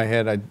gun to my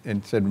head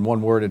and said in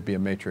one word, it'd be a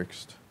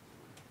matrixed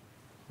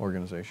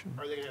organization.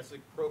 Are they going to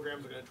have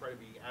programs they're going to try to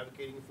be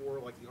advocating for,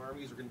 like the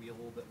Army's, are going to be a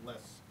little bit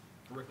less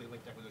directly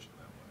linked to acquisition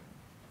that way?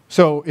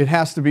 So it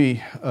has to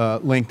be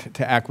linked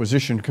to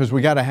acquisition, because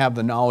we got to have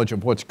the knowledge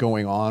of what's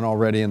going on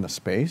already in the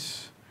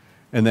space,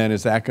 and then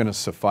is that going to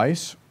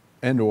suffice,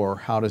 and or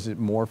how does it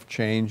morph,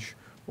 change,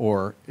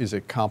 or is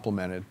it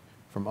complemented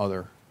from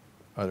other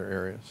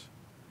areas?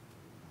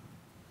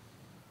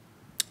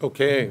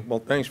 Okay, well,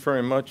 thanks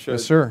very much,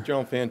 Yes, sir.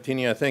 General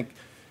Fantini. I think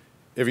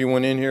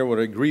everyone in here would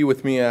agree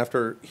with me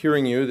after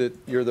hearing you that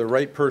you're the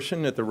right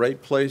person at the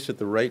right place at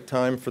the right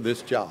time for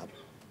this job.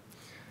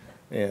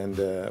 And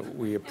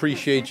we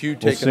appreciate you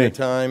taking the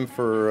time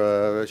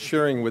for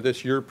sharing with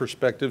us your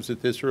perspectives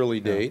at this early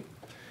date.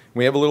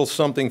 We have a little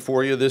something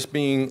for you, this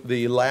being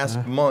the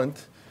last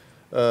month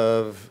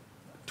of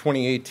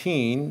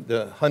 2018,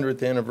 the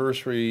 100th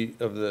anniversary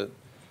of the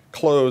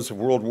close of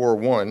World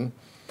War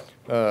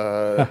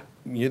I.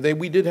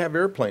 We did have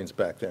airplanes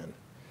back then.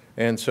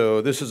 And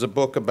so this is a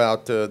book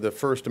about the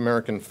first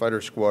American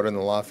fighter squadron,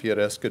 the Lafayette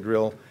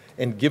Escadrille.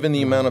 And given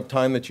the amount of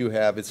time that you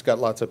have, it's got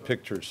lots of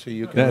pictures, so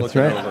you can look it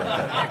over.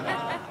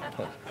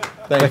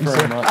 Thanks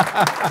very much.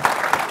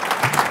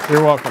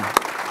 You're welcome.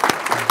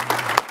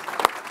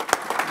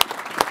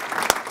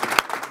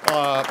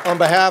 On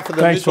behalf of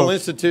the Mitchell folks.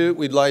 Institute,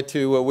 we'd like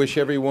to wish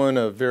everyone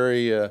a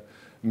very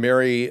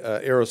merry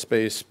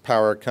aerospace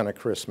power kind of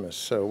Christmas.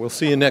 So we'll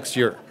see you next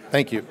year.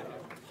 Thank you.